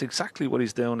for it. And that's exactly what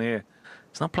he's doing here.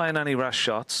 He's not playing any rash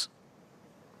shots.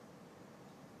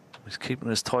 He's keeping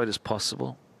it as tight as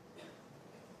possible.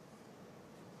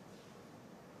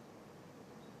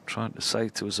 Trying to say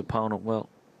to his opponent, well,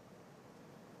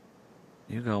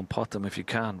 you go and pot them if you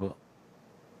can, but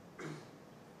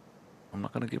I'm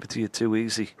not going to give it to you too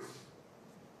easy.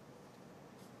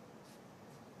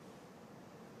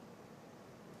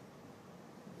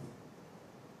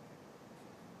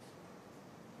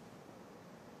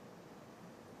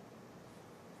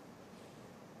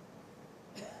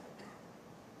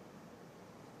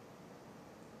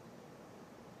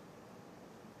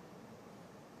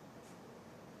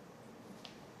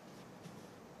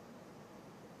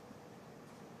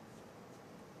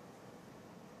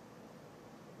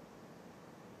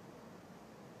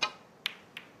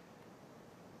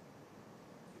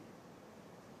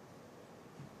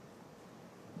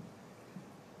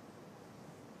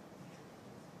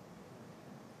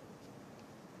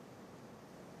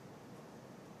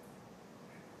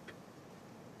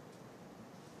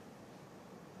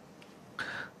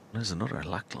 There's another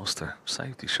lackluster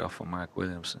safety shot from Mark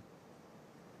Williams.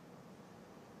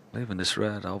 Leaving this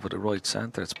red over the right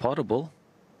centre. It's potable.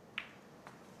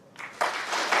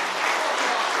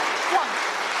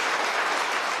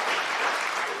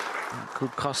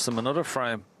 Could cost him another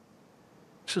frame.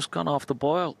 It's just gone off the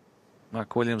boil,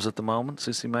 Mark Williams, at the moment,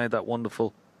 since he made that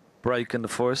wonderful break in the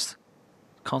first.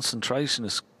 Concentration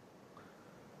has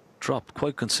dropped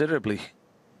quite considerably.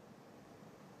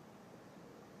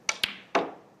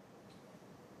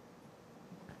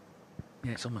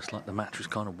 Yeah, it's almost like the match was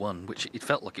kind of won, which it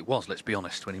felt like it was, let's be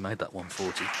honest, when he made that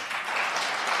 140.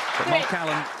 But Mark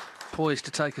Allen poised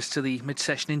to take us to the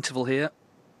mid-session interval here.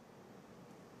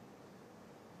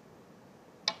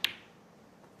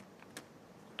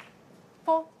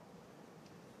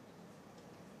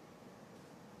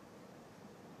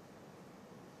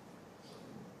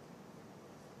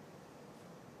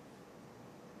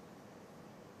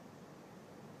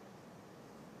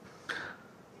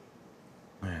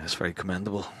 Yeah, it's very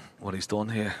commendable what he's done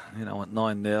here. You know, at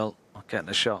 9-0, not getting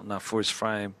a shot in that first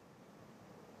frame,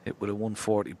 hit with a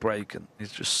 140 break, and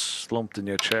he's just slumped in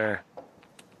your chair.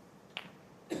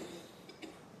 A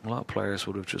lot of players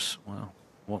would have just, well,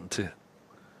 wanting to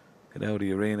get out of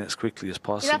the arena as quickly as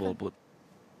possible, but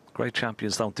great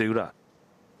champions don't do that.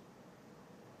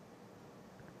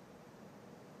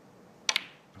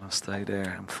 I'll stay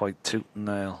there and fight tooth and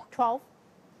nail. 12.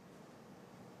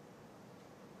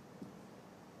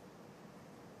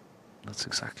 That's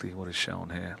exactly what is shown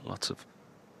here. Lots of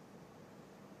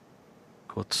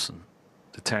guts and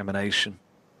determination,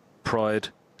 pride.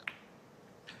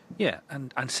 Yeah,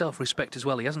 and self-respect as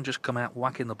well. He hasn't just come out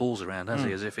whacking the balls around, has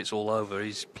he, as if it's all over.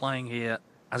 He's playing here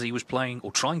as he was playing,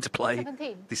 or trying to play,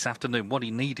 17. This afternoon. What he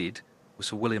needed was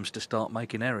for Williams to start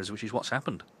making errors, which is what's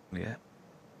happened. Yeah.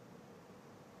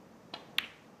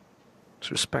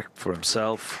 It's respect for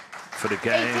himself, for the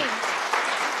game, 18.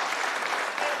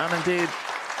 and indeed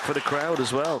for the crowd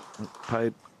as well.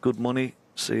 Paid good money.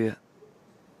 See a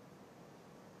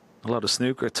lot of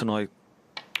snooker tonight.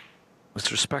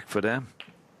 With respect for them.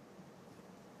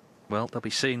 Well, they'll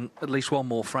be seeing at least one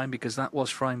more frame, because that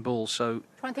was frame ball. So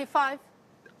 25.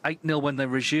 8-0 when they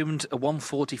resumed. A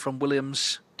 140 from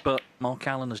Williams, but Mark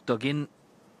Allen has dug in.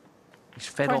 He's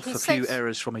fed 26. off a few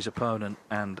errors from his opponent,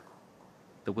 and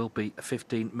there will be a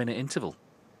 15-minute interval.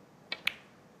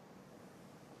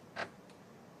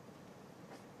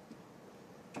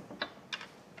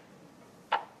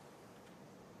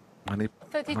 And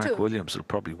 32. Mark Williams will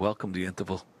probably welcome the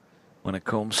interval when it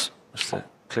comes, just to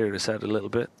clear his head a little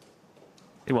bit.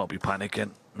 He won't be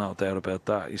panicking, no doubt about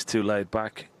that. He's too laid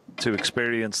back, too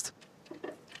experienced.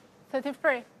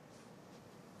 33.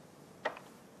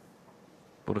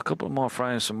 But a couple more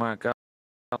frames from Mark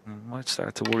Allen might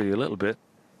start to worry you a little bit.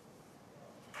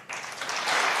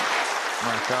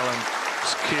 Mark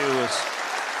Allen's cue is,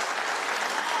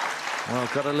 well,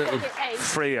 got a little 38.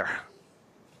 freer.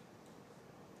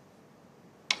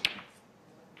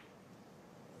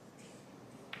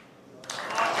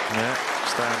 Yeah,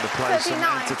 starting to play 39. some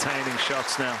entertaining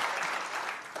shots now.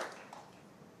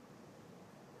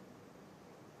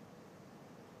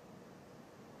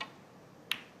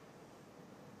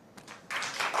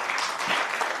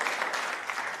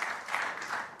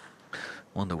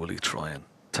 Wonder will he try and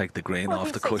take the green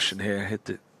off the cushion here, hit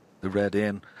the red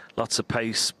in. Lots of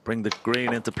pace, bring the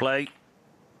green into play.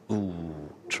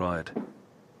 Ooh, tried.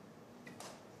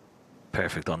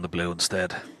 Perfect on the blue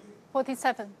instead.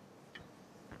 47.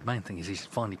 The main thing is he's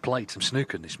finally played some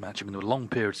snooker in this match. I mean, there were long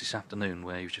periods this afternoon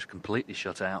where he was just completely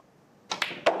shut out.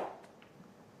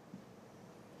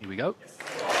 Here we go.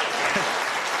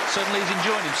 Suddenly he's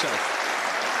enjoying himself.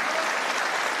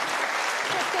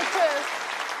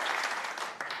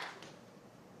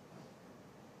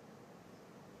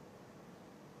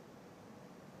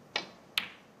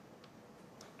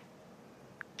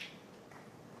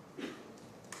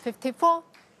 52.54.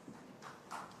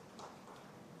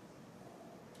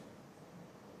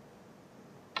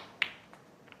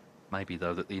 Maybe,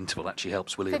 though, that the interval actually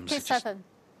helps Williams to just 57.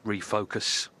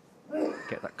 refocus,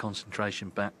 get that concentration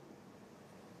back.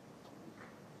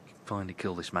 Finally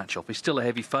kill this match off. He's still a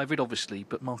heavy favourite, obviously,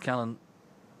 but Mark Allen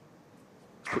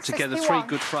put together 61. 3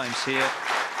 good frames here.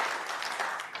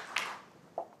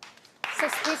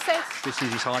 66. This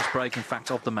is his highest break, in fact,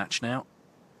 of the match now.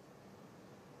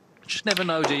 Just never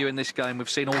know, do you, in this game? We've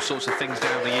seen all sorts of things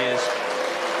down the years.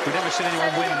 We've never seen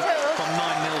anyone win from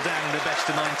 9-0 down in the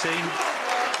best of 19.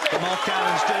 But Mark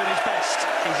Allen's doing his best.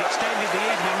 He's extended the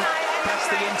evening past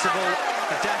the interval.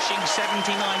 A dashing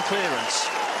 79 clearance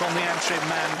from the Antrim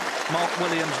man. Mark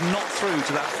Williams not through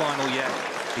to that final yet.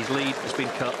 His lead has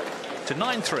been cut to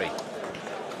 9-3.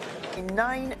 in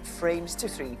 9 frames to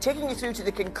 3. Taking you through to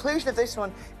the conclusion of this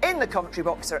one in the commentary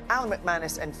box are Alan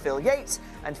McManus and Phil Yates.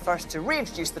 And first, to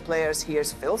reintroduce the players,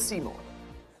 here's Phil Seymour.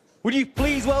 Would you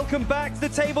please welcome back to the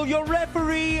table your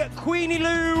referee, Queenie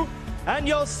Lou, and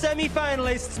your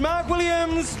semi-finalists, Mark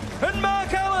Williams and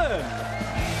Mark Allen.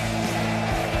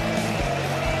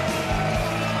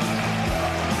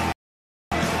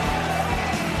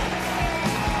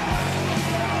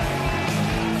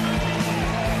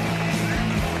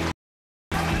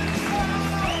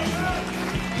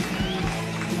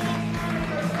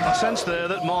 I sense there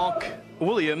that Mark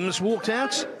Williams walked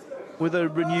out with a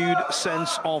renewed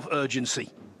sense of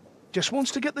urgency. Just wants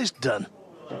to get this done.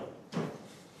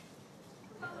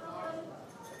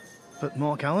 But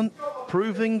Mark Allen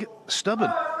proving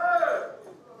stubborn.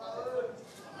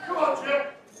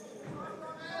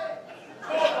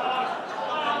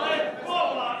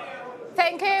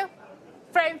 Thank you.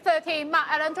 Frame 13, Mark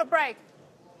Allen to break.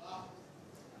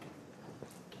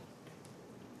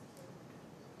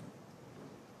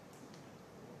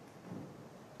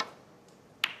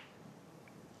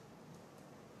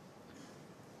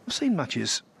 I've seen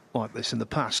matches like this in the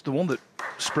past. The one that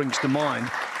springs to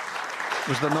mind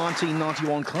was the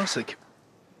 1991 Classic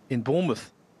in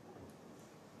Bournemouth.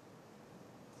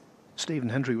 Stephen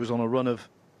Hendry was on a run of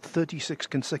 36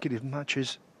 consecutive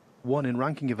matches won in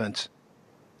ranking events.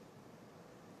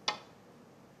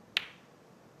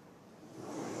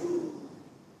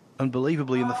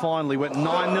 Unbelievably, in the final, he went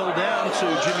 9-0 down to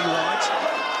Jimmy White.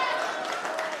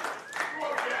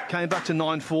 Came back to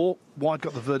 9-4. White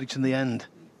got the verdict in the end.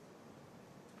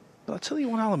 But I tell you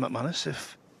what, Alan McManus,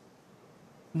 if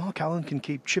Mark Allen can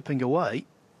keep chipping away,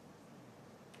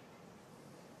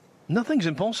 nothing's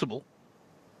impossible.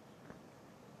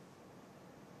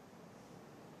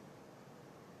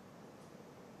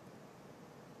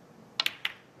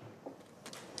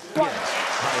 Yes,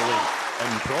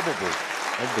 highly improbable,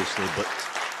 obviously, but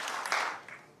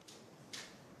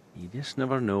you just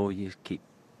never know. You keep,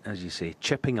 as you say,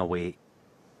 chipping away.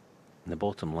 And the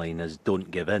bottom line is don't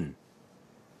give in.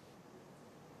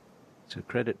 So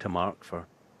credit to Mark for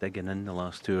digging in the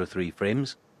last 2 or 3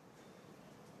 frames.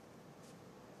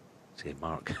 Say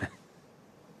Mark.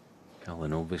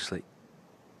 Allen, obviously.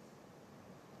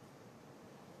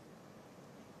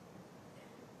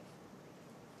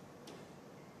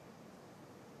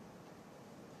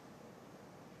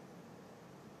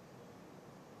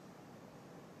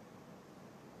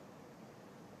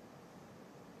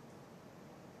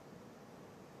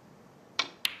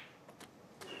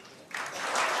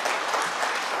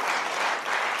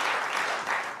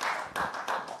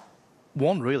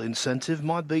 One real incentive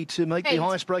might be to make the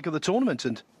highest break of the tournament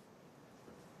and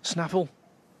snaffle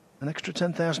an extra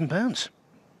 £10,000.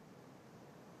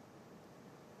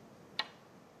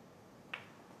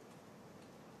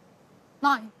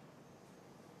 Nine.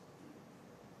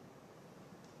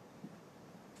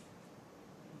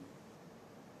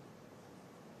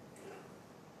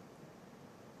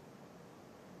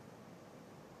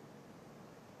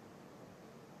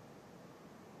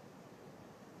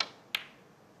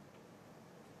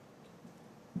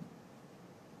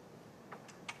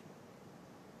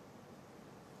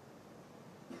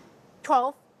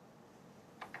 $12.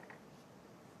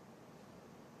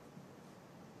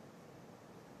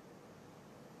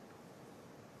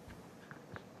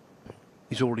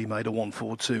 He's already made a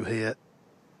 1-4-2 here,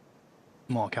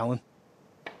 Mark Allen.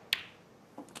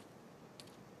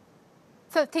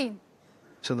 13.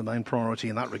 So the main priority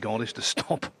in that regard is to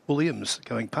stop Williams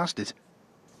going past it.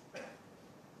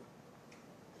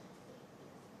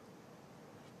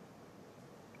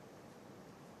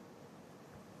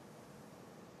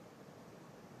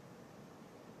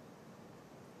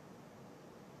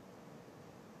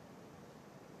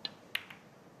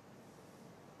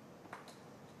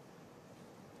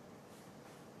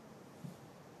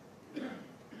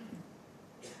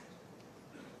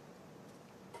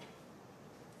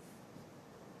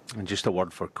 And just a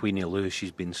word for Queenie Lou,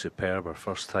 she's been superb, her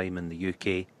first time in the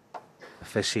UK,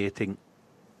 officiating,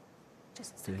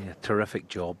 doing a terrific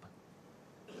job.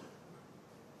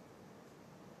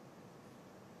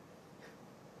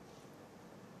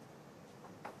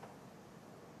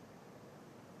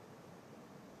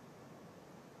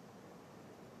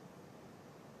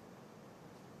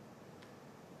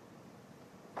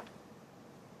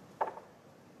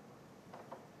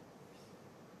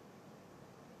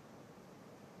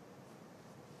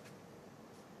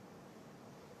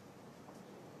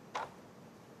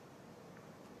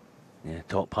 Yeah,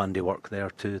 top handiwork there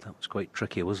too. That was quite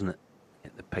tricky, wasn't it?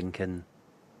 Get the pink in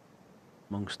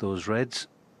amongst those reds.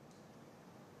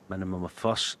 Minimum of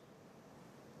fuss.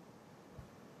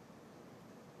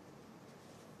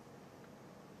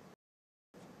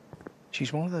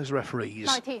 She's one of those referees.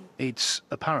 19. It's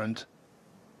apparent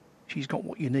she's got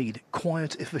what you need.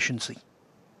 Quiet efficiency.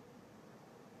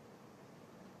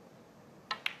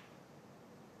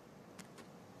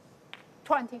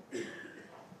 Twenty.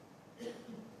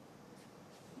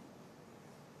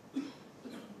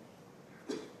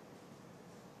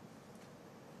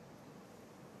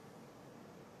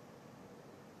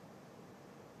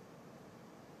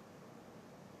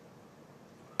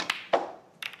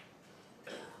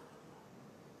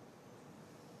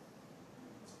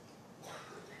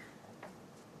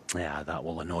 Yeah, that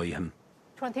will annoy him.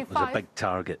 25. There's a big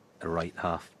target, the right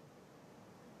half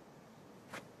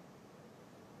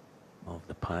of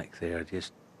the pack there.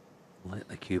 Just let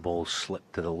the cue ball slip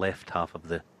to the left half of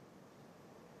the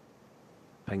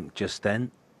pink just then.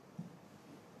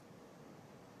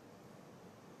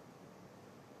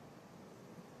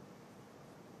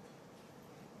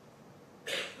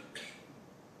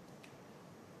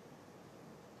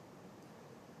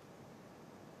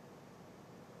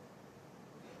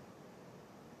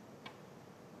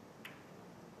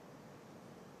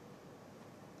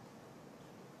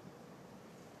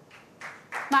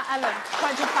 Matt Allen,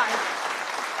 25.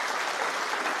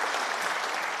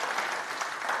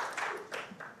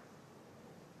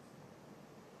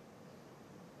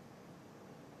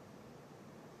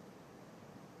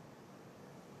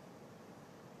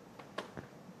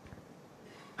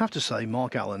 I have to say,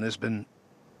 Mark Allen has been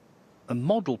a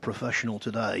model professional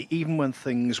today, even when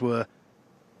things were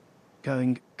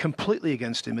going completely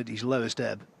against him at his lowest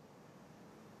ebb.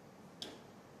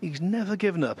 He's never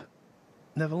given up,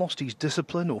 never lost his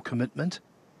discipline or commitment.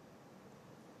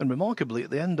 And remarkably,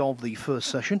 at the end of the first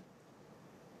session,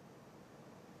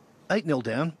 8-0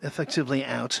 down, effectively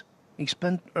out, he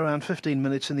spent around 15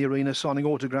 minutes in the arena signing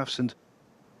autographs and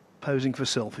posing for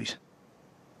selfies.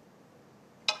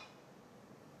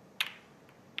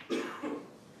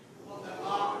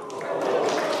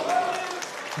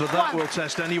 But that will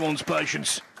test anyone's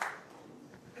patience.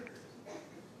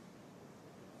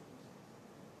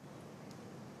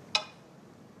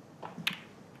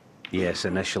 Yes,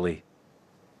 initially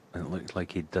it looked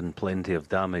like he'd done plenty of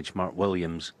damage. Mark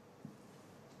Williams,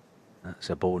 that's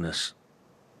a bonus.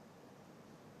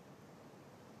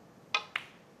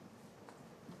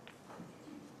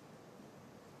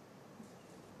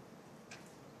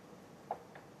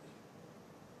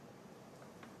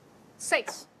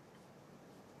 Six.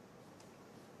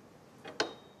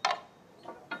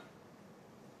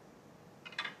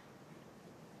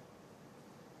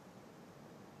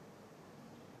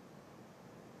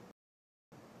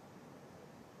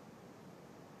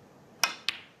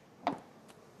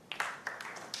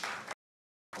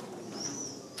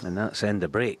 And that's end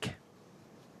of break.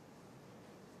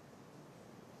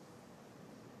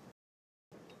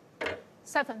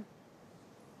 Seven.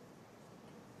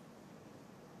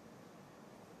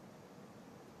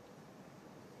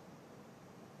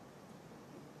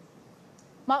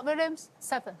 Mark Williams,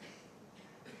 7.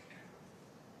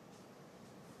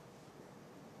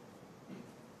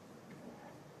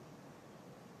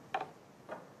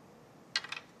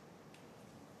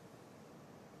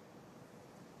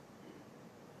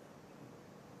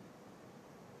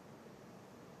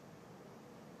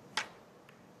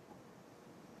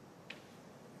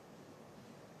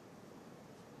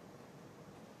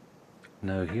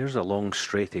 Now here's a long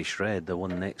straightish red, the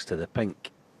one next to the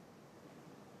pink.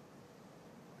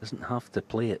 Doesn't have to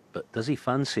play it, but does he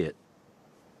fancy it?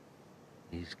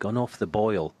 He's gone off the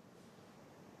boil.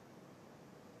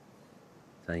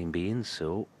 Time being,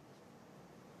 so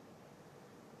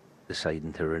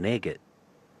deciding to renege it.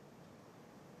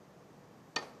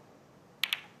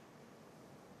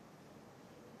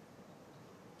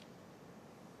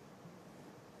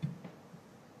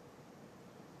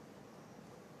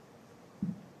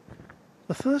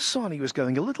 The first sign he was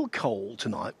going a little cold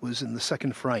tonight was in the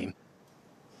second frame,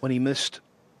 when he missed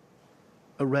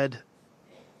a red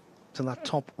to that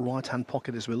top right-hand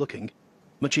pocket as we're looking,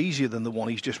 much easier than the one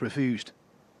he's just refused.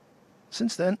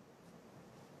 Since then,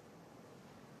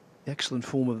 the excellent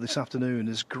form of this afternoon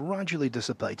has gradually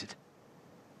dissipated.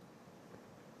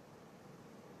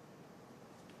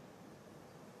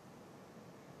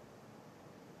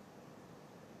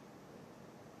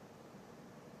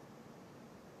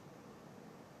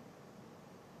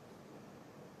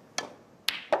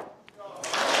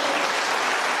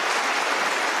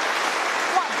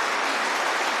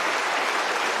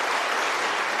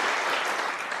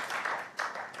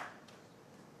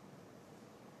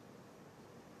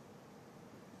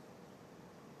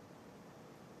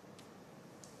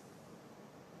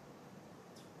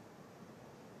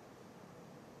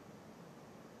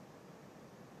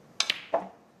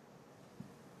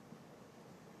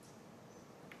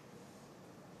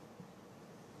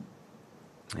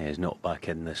 Yeah, he's not back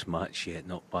in this match yet,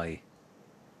 not by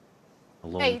a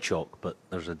long 8. chalk, but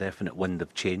there's a definite wind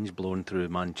of change blowing through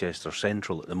Manchester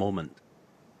Central at the moment.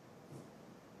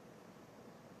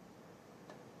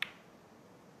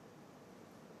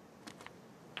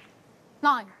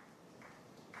 Nine.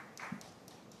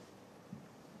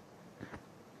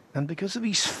 And because of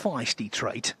his feisty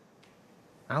trait,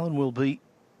 Alan will be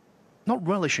not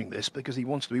relishing this because he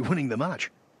wants to be winning the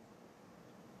match.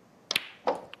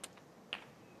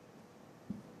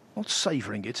 Not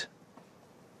savouring it.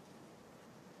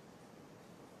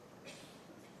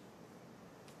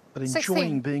 But enjoying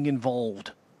 16. being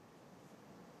involved.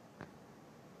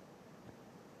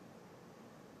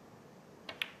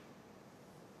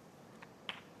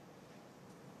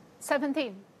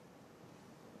 $17.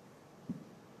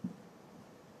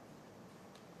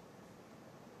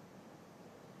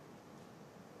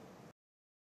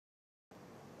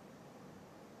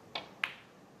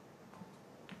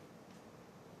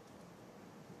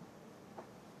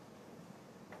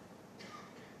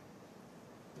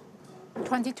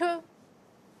 22.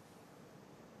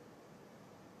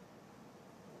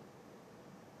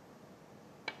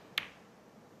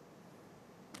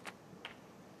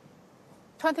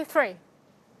 23.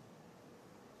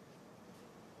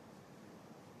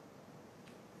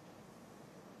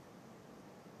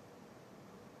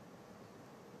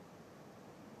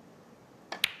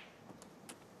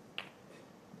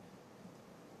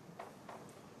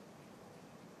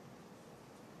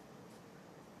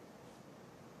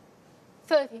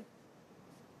 30.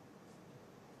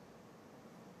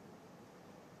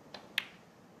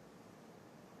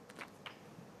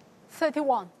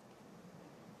 31.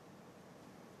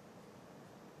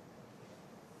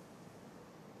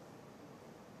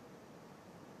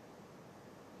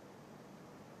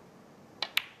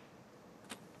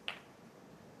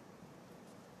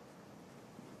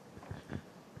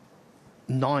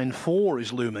 9-4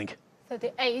 is looming.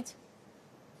 38.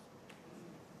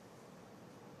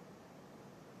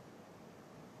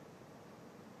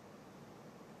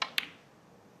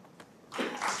 49.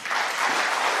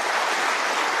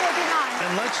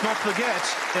 And let's not forget,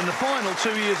 in the final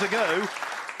 2 years ago,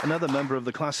 another member of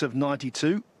the class of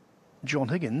 92, John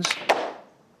Higgins,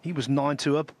 he was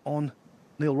 9-2 up on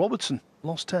Neil Robertson,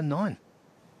 lost 10-9.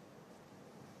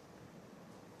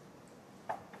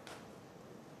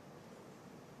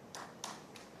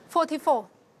 $44.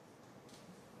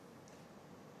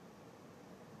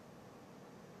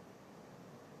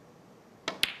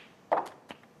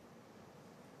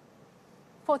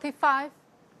 45.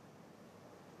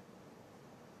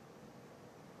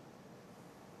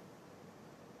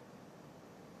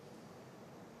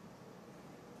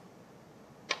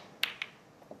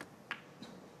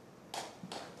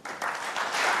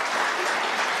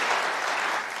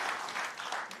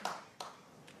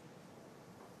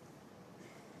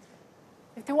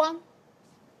 51.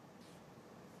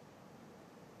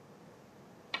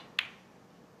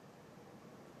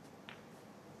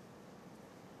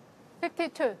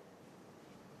 52.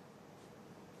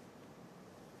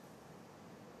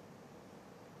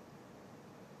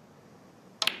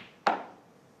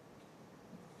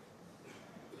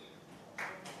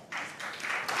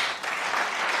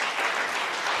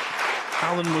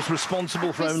 'Alan was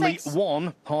responsible for only 56.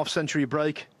 one half-century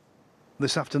break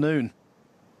this afternoon.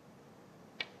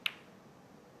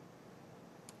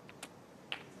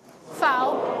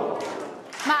 Foul.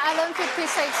 Matt Allen,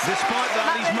 56. Despite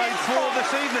that, he's made four Matt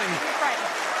this evening. Right.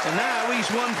 And now he's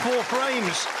won 4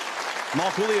 frames.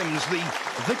 Mark Williams, the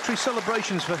victory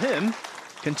celebrations for him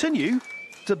continue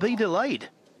to be delayed.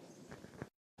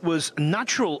 It was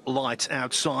natural light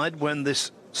outside when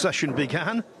this session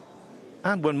began,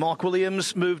 and when Mark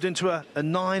Williams moved into a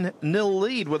 9-0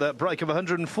 lead with a break of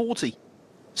 140.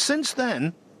 Since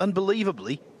then,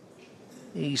 unbelievably,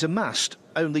 he's amassed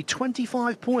only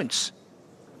 25 points.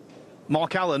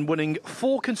 Mark Allen winning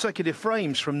 4 consecutive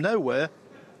frames from nowhere,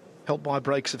 helped by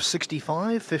breaks of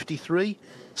 65, 53,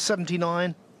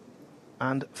 79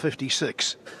 and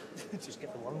 56. Just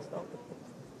get the one stop.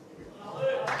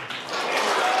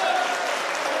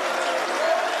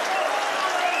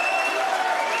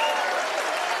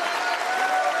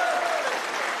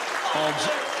 Odds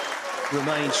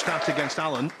remain stacked against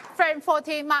Allen. Frame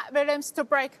 40, Matt Williams to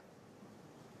break.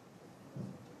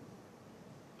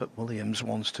 But Williams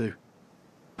wants to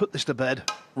put this to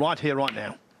bed right here, right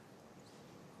now.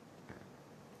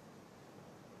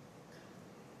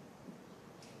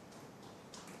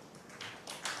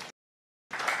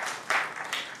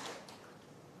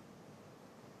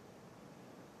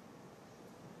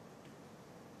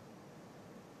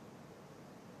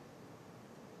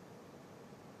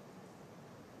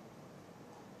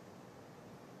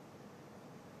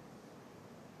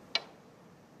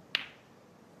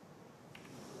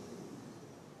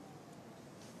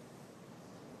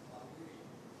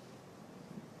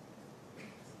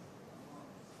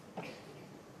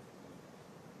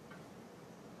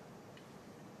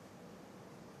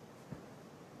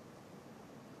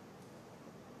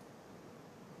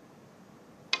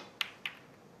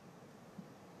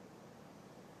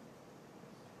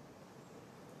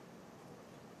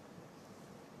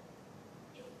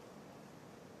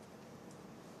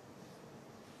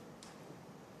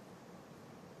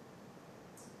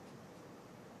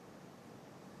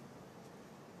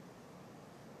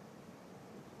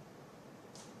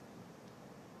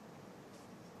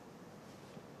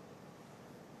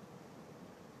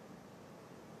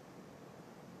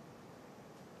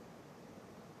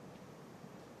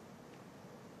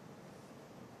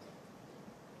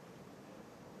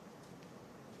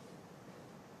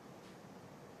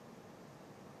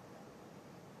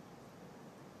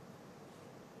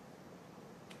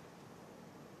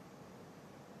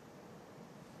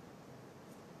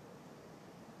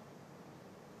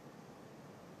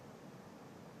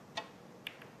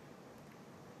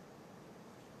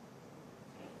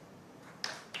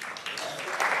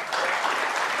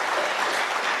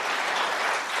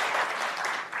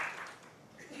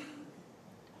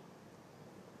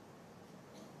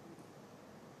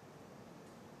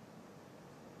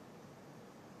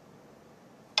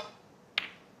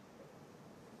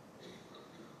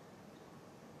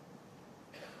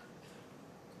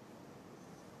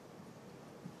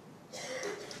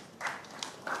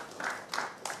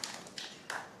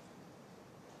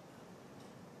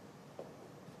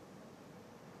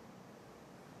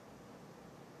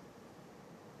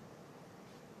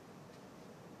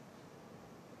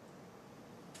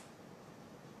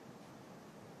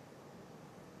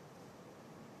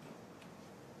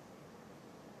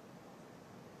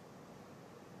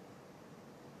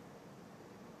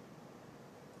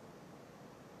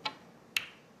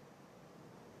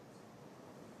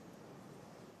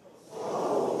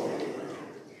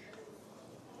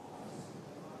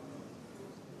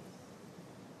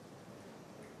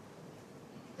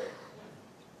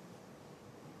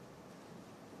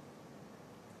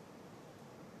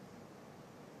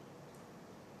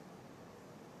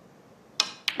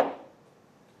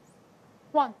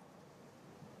 1.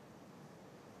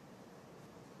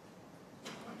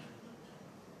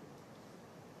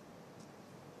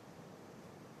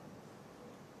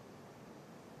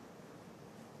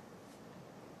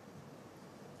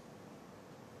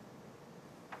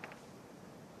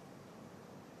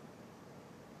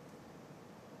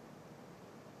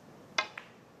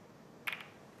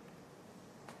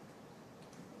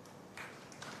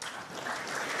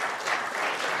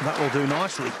 That will do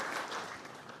nicely.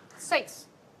 6.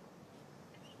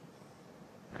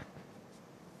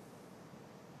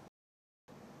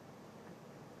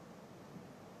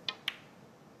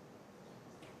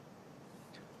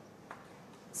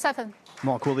 Seven.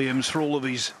 Mark Williams, for all of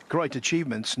his great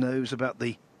achievements, knows about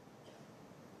the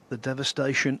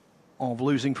devastation of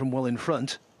losing from well in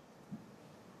front.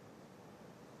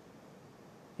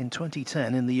 In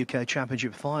 2010, in the UK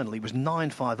Championship final, he was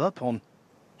 9-5 up on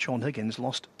John Higgins,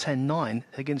 lost 10-9.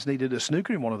 Higgins needed a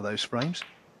snooker in one of those frames.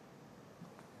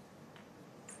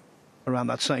 Around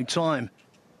that same time,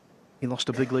 he lost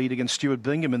a big lead against Stuart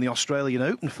Bingham in the Australian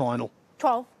Open final.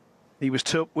 12. He was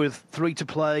took with 3 to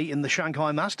play in the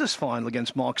Shanghai Masters final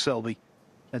against Mark Selby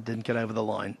and didn't get over the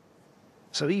line.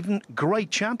 So even great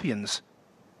champions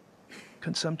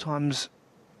can sometimes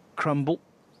crumble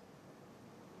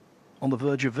on the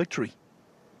verge of victory.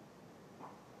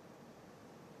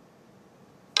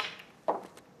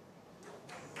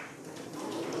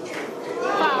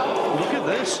 Foul. Look at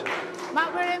this.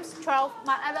 Mark Williams, 12.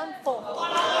 Mark Allen, 4.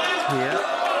 Yeah,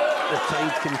 the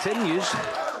tide continues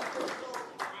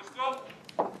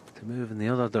to move in the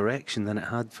other direction than it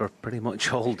had for pretty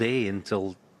much all day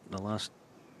until the last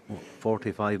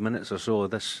 45 minutes or so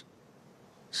of this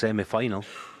semi-final.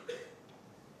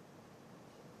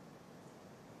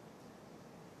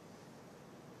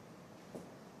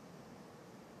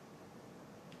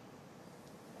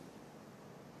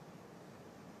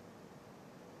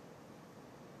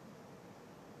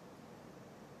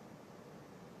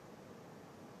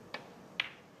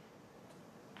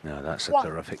 No, that's a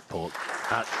terrific poke.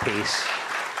 At pace.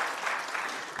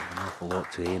 An awful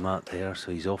lot to aim at there,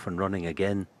 so he's off and running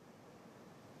again.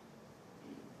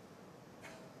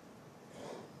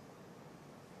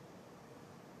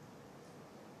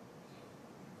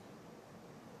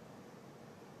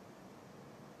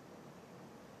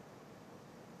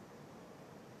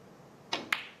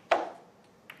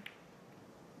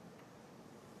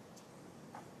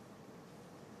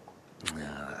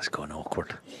 That's gone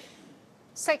awkward.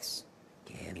 6.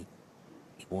 Again,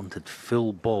 he wanted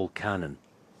full ball cannon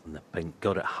on the pink,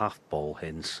 got it half ball,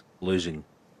 hence losing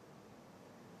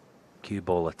cue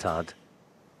ball a tad.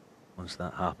 Once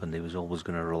that happened, he was always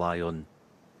going to rely on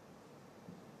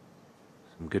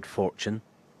some good fortune.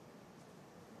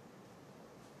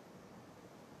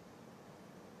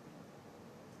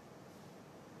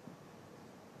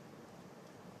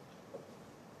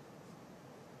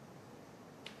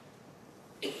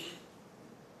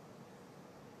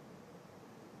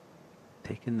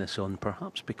 Taking this on,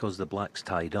 perhaps because the black's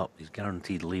tied up, he's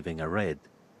guaranteed leaving a red.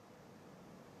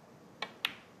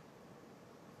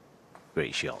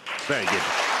 Great shot. Very good.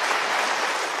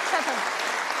 7.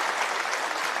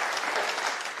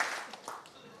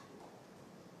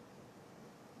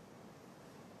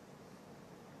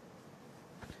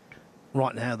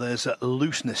 Right now, there's a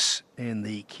looseness in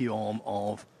the cue arm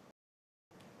of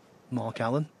Mark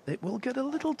Allen. It will get a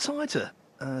little tighter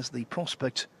as the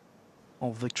prospect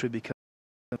of victory becomes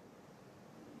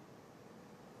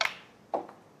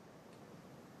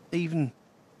even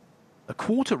a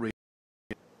quarter reach.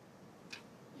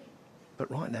 But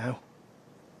right now,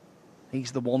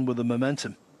 he's the one with the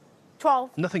momentum.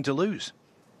 12. Nothing to lose.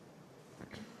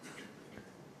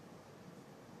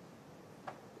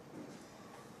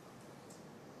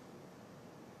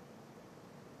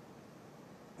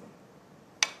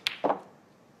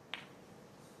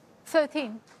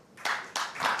 $13.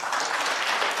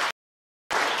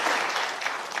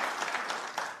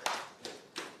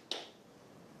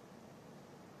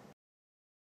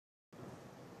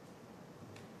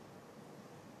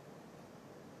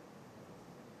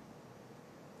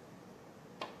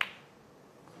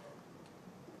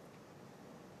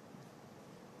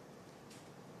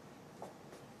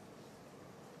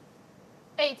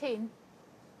 $18.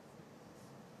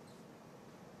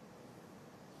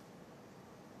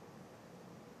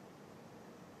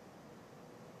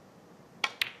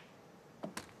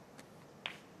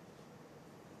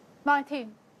 $19.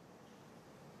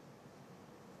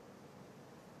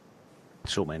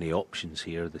 So many options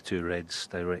here, the two reds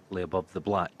directly above the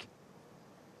black.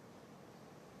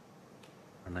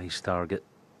 A nice target.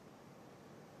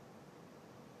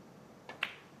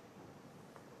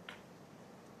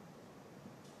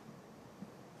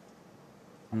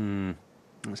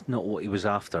 That's not what he was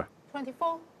after.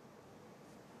 24.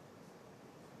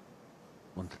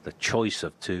 Wanted the choice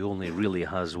of two, only really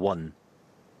has one.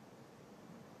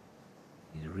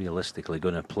 He's realistically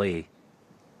going to play.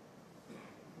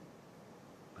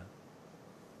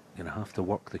 Going to have to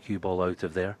work the cue ball out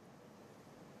of there.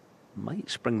 Might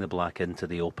spring the black into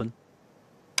the open.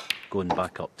 Going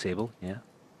back up table, yeah.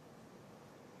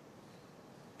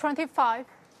 25.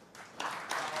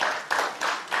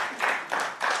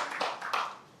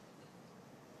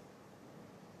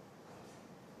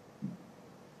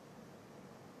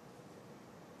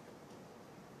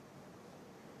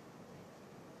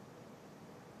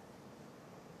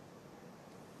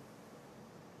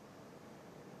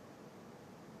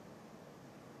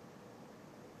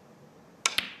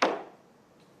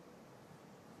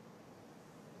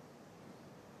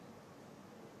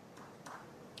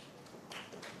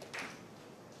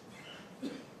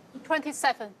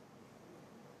 $27.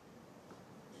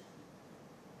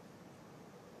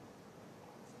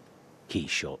 Key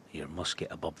shot here, must get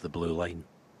above the blue line.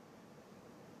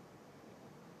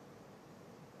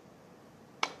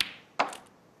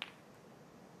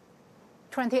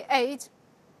 $28.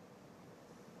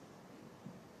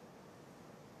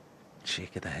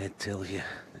 Shake of the head tells you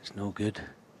it's no good.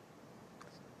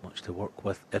 Much to work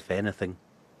with, if anything.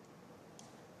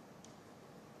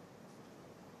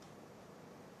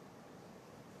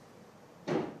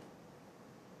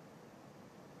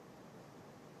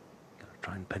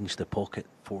 Try and pinch the pocket,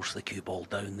 force the cue ball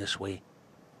down this way.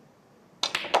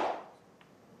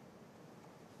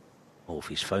 Oh, if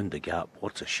he's found the gap,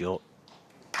 what a shot.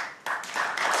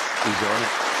 He's on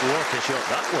it. What a shot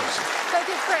that was.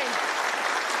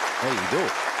 33. There you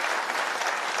go.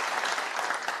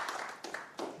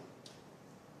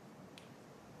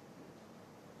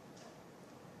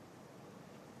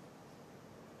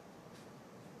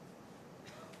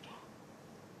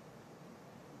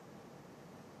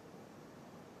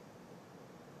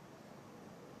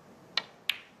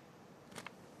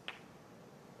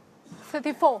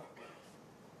 $34.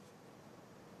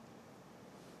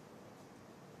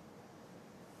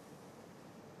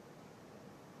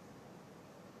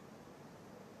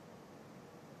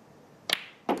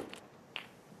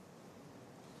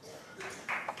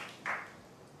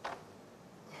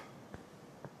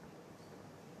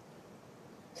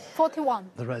 $41.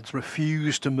 The Reds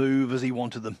refused to move as he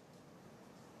wanted them.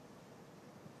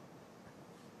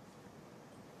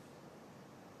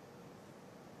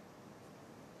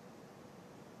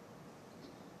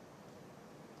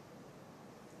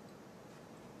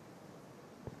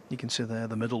 You can see there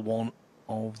the middle one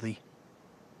of the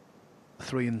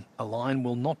three in a line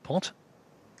will not pot.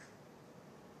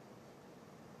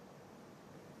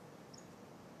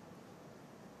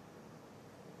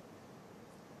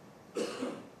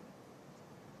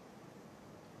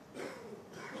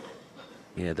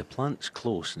 Yeah, the plant's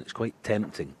close and it's quite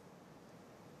tempting.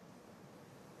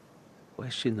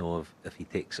 Question though of if he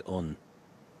takes it on.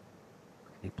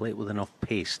 Can he play it with enough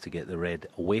pace to get the red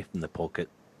away from the pocket?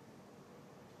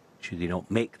 Should he not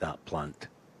make that plant?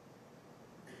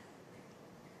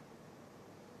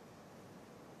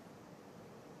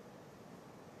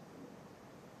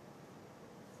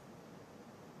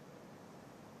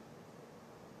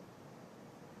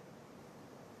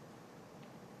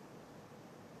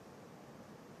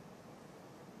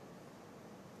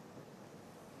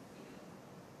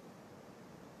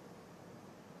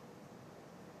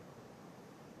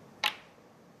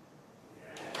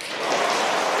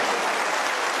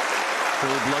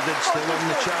 Full-blooded, still on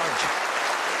the charge.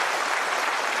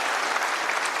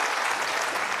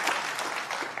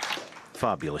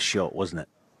 Fabulous shot, wasn't it?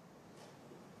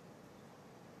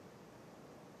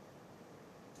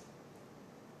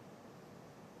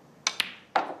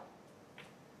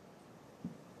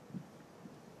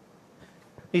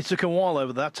 He took a while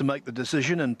over that to make the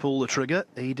decision and pull the trigger.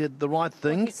 He did the right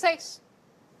thing. 26.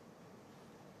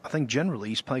 I think generally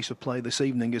his pace of play this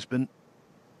evening has been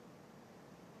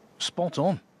spot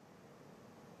on.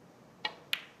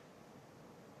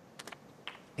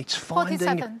 It's finding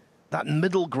 47. that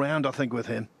middle ground, I think, with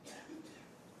him.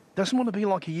 Doesn't want to be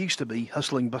like he used to be,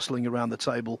 hustling, bustling around the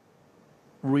table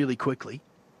really quickly.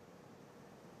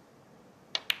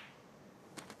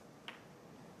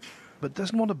 But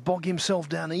doesn't want to bog himself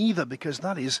down either, because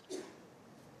that is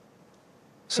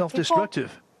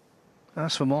self-destructive.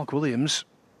 As for Mark Williams,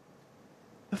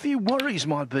 a few worries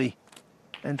might be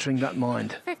entering that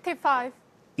mind. 55.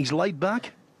 He's laid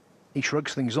back, he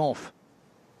shrugs things off.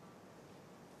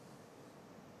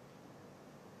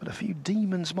 But a few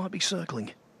demons might be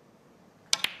circling.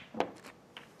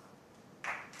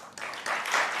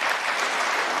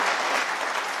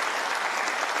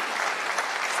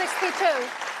 62.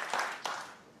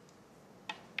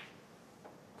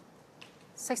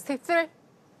 63.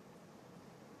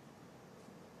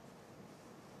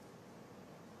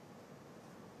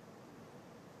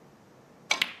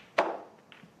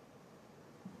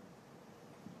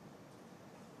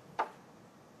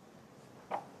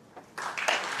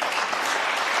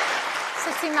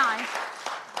 69.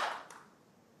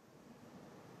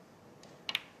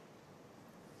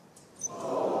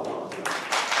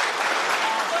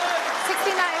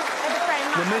 69 at the frame.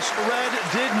 The missed red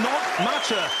did not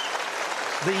matter.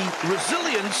 The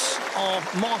resilience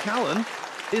of Mark Allen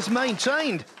is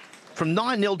maintained. From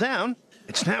 9-0 down,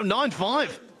 it's now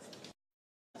 9-5.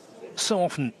 So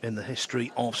often in the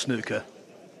history of snooker,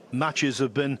 matches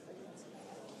have been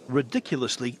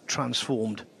ridiculously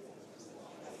transformed.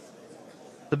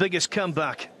 The biggest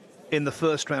comeback in the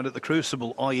first round at the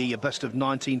Crucible, i.e. a best of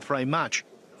 19 frame match,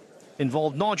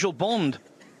 involved Nigel Bond,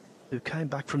 who came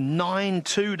back from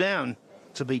 9-2 down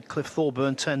to beat Cliff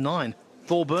Thorburn 10-9.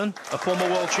 Thorburn, a former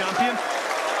world champion.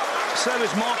 So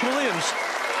is Mark Williams.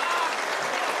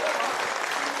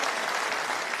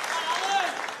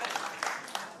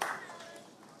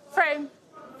 Frame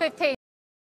 15.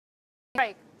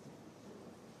 Break.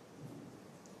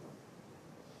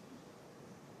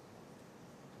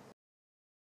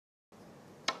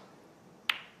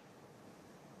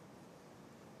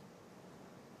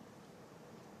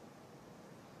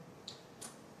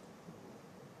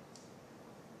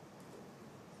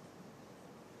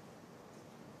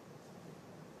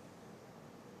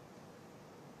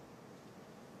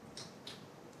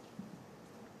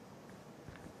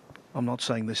 I'm not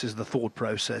saying this is the thought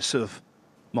process of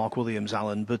Mark Williams,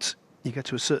 Alan, but you get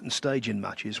to a certain stage in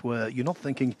matches where you're not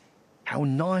thinking how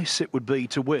nice it would be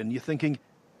to win. You're thinking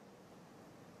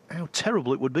how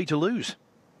terrible it would be to lose.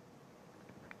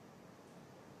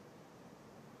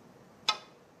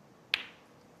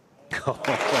 Yeah,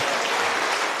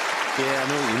 I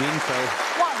know what you mean, Phil.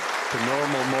 To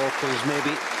normal mortals,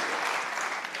 maybe.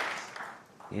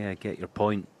 Yeah, I get your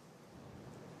point.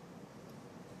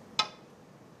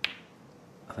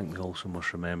 I think we also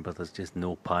must remember there's just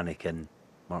no panic in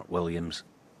Mark Williams.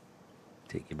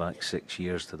 Take you back 6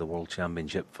 years to the World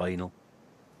Championship final.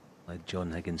 Led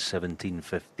John Higgins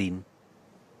 17-15.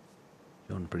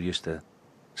 John produced a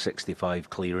 65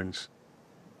 clearance.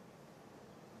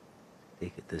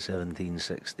 Take it to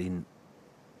 17-16.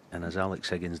 And as Alex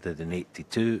Higgins did in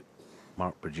 82,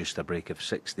 Mark produced a break of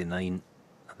 69.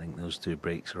 I think those two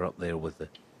breaks are up there with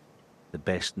the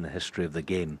best in the history of the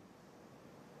game.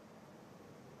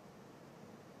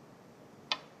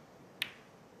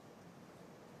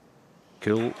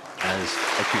 Cool as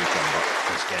a cucumber,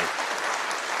 this guy.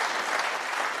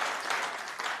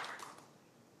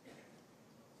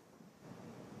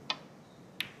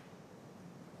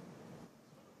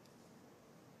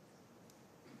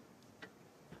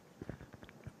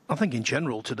 I think in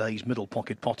general today's middle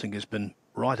pocket potting has been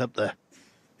right up there.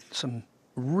 Some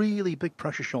really big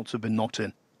pressure shots have been knocked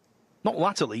in. Not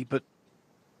latterly, but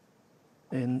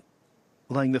in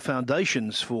laying the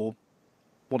foundations for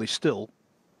what is still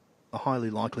a highly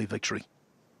likely victory.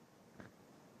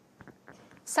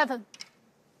 7.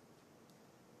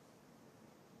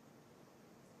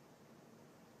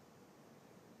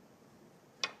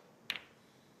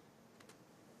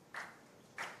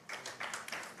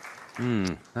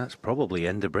 That's probably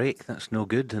end of break. That's no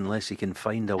good unless he can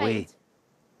find a way 8.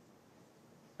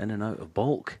 in and out of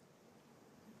balk.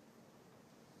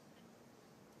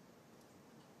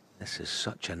 This is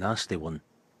such a nasty one.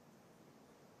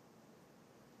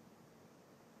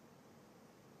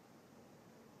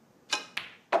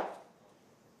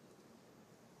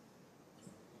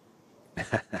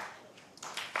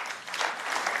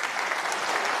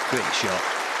 Great shot.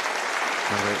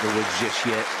 Not out the woods just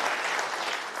yet.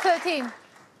 13. A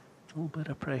little bit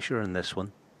of pressure in this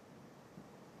one.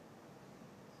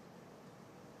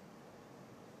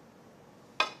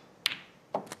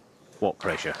 What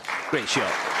pressure? Great shot.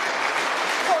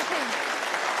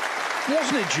 14.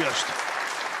 Wasn't it just?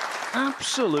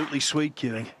 Absolutely sweet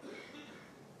cueing.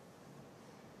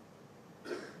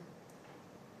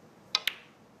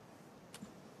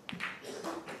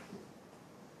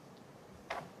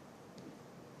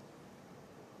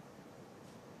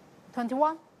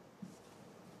 Twenty-one.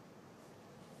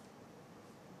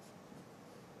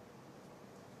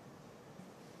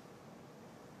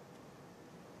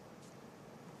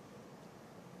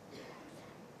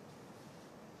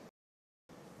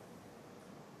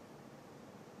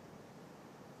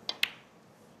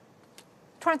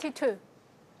 22.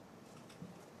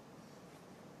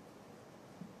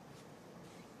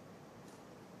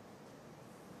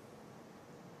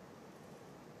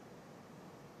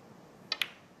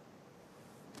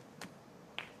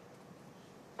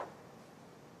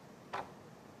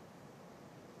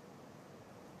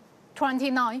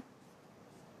 29.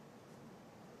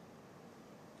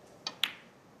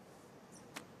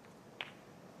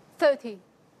 30.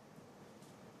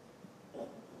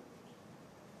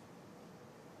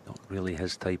 Not really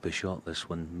his type of shot, this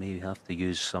one. May have to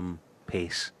use some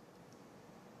pace.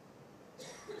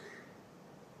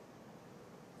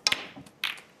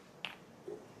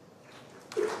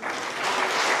 As he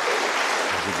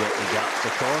got the gap to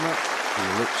corner, he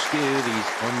looks good. He's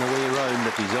on the way around.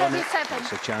 If he's on it, 37.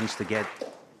 it's a chance to get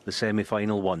the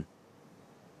semi-final one.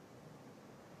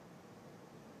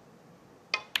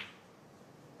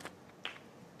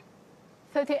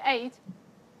 $38.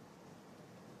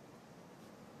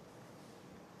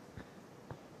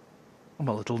 I'm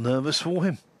a little nervous for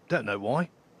him. Don't know why.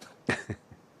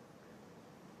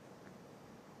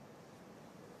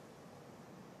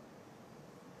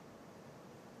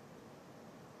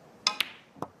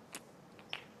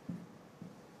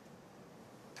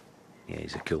 Yeah,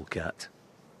 he's a cool cat,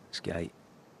 this guy.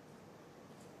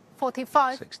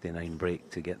 45. 69 break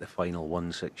to get the final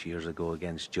one 6 years ago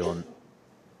against John.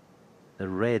 The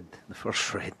red, the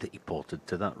first red that he potted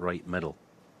to that right middle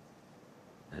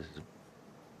is,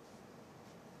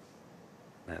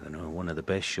 I don't know, one of the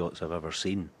best shots I've ever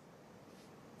seen.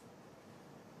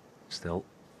 Still,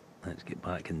 let's get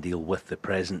back and deal with the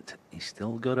present. He's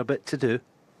still got a bit to do.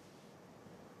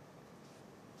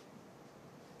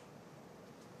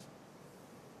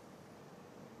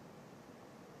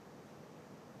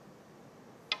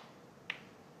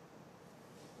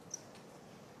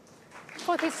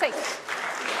 $46.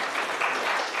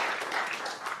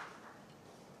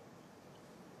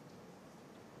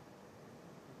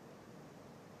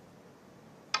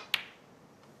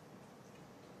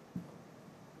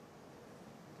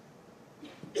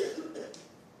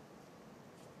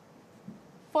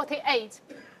 $48.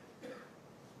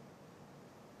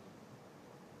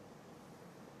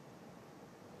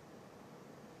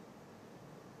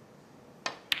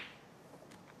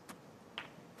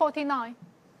 $49.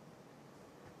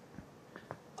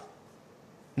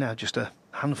 Now just a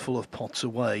handful of pots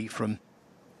away from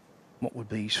what would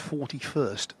be his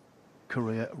 41st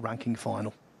career ranking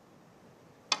final.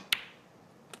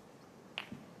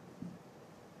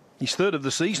 He's third of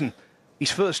the season.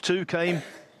 His first two came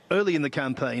early in the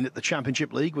campaign at the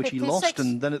Championship League, which 56. he lost,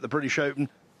 and then at the British Open,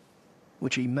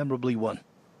 which he memorably won.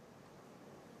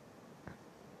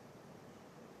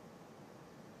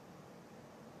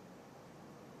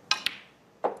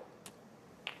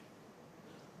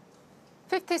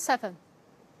 $57.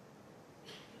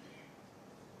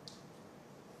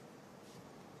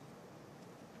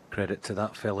 Credit to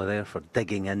that fella there for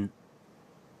digging in.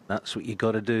 That's what you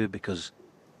got to do, because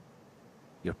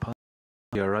you're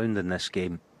around in this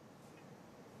game.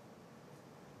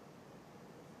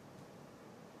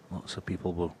 Lots of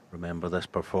people will remember this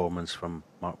performance from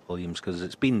Mark Williams because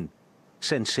it's been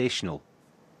sensational,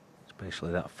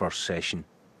 especially that first session.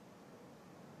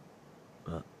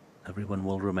 But everyone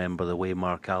will remember the way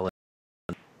Mark Allen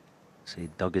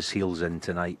dug his heels in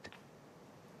tonight.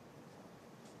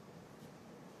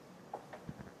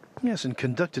 Yes, and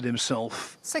conducted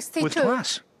himself 62. with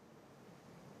class.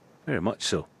 Very much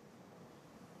so.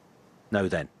 Now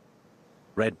then,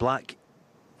 red-black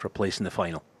for a place in the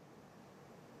final.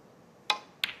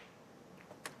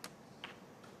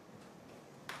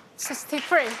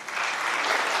 $63.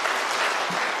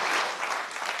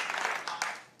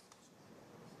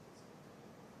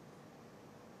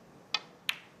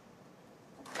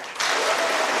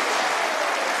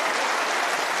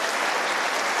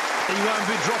 He won't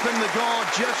be dropping the guard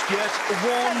just yet.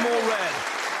 One more red.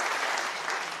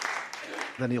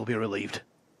 Then he'll be relieved.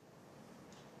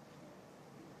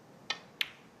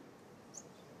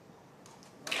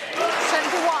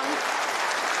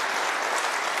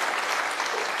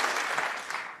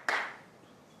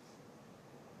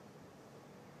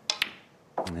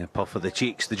 Yeah, puff of the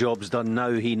cheeks, the job's done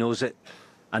now, he knows it.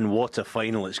 And what a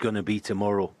final it's going to be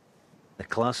tomorrow. The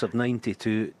class of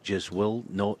 92 just will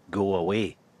not go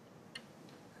away.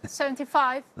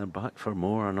 75. They're back for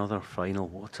more, another final.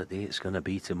 What a day it's going to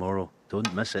be tomorrow.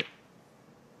 Don't miss it.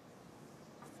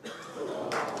 75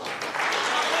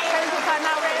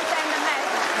 now is in the net.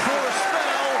 For a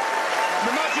spell,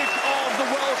 the magic of the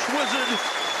Welsh wizard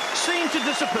seemed to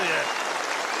disappear.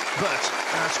 But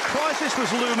as crisis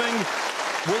was looming,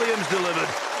 Williams delivered.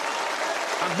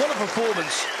 And what a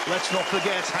performance. Let's not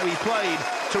forget how he played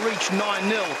to reach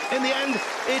 9-0. In the end,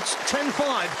 it's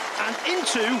 10-5. And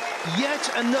into yet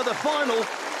another final,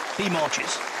 he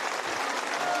marches.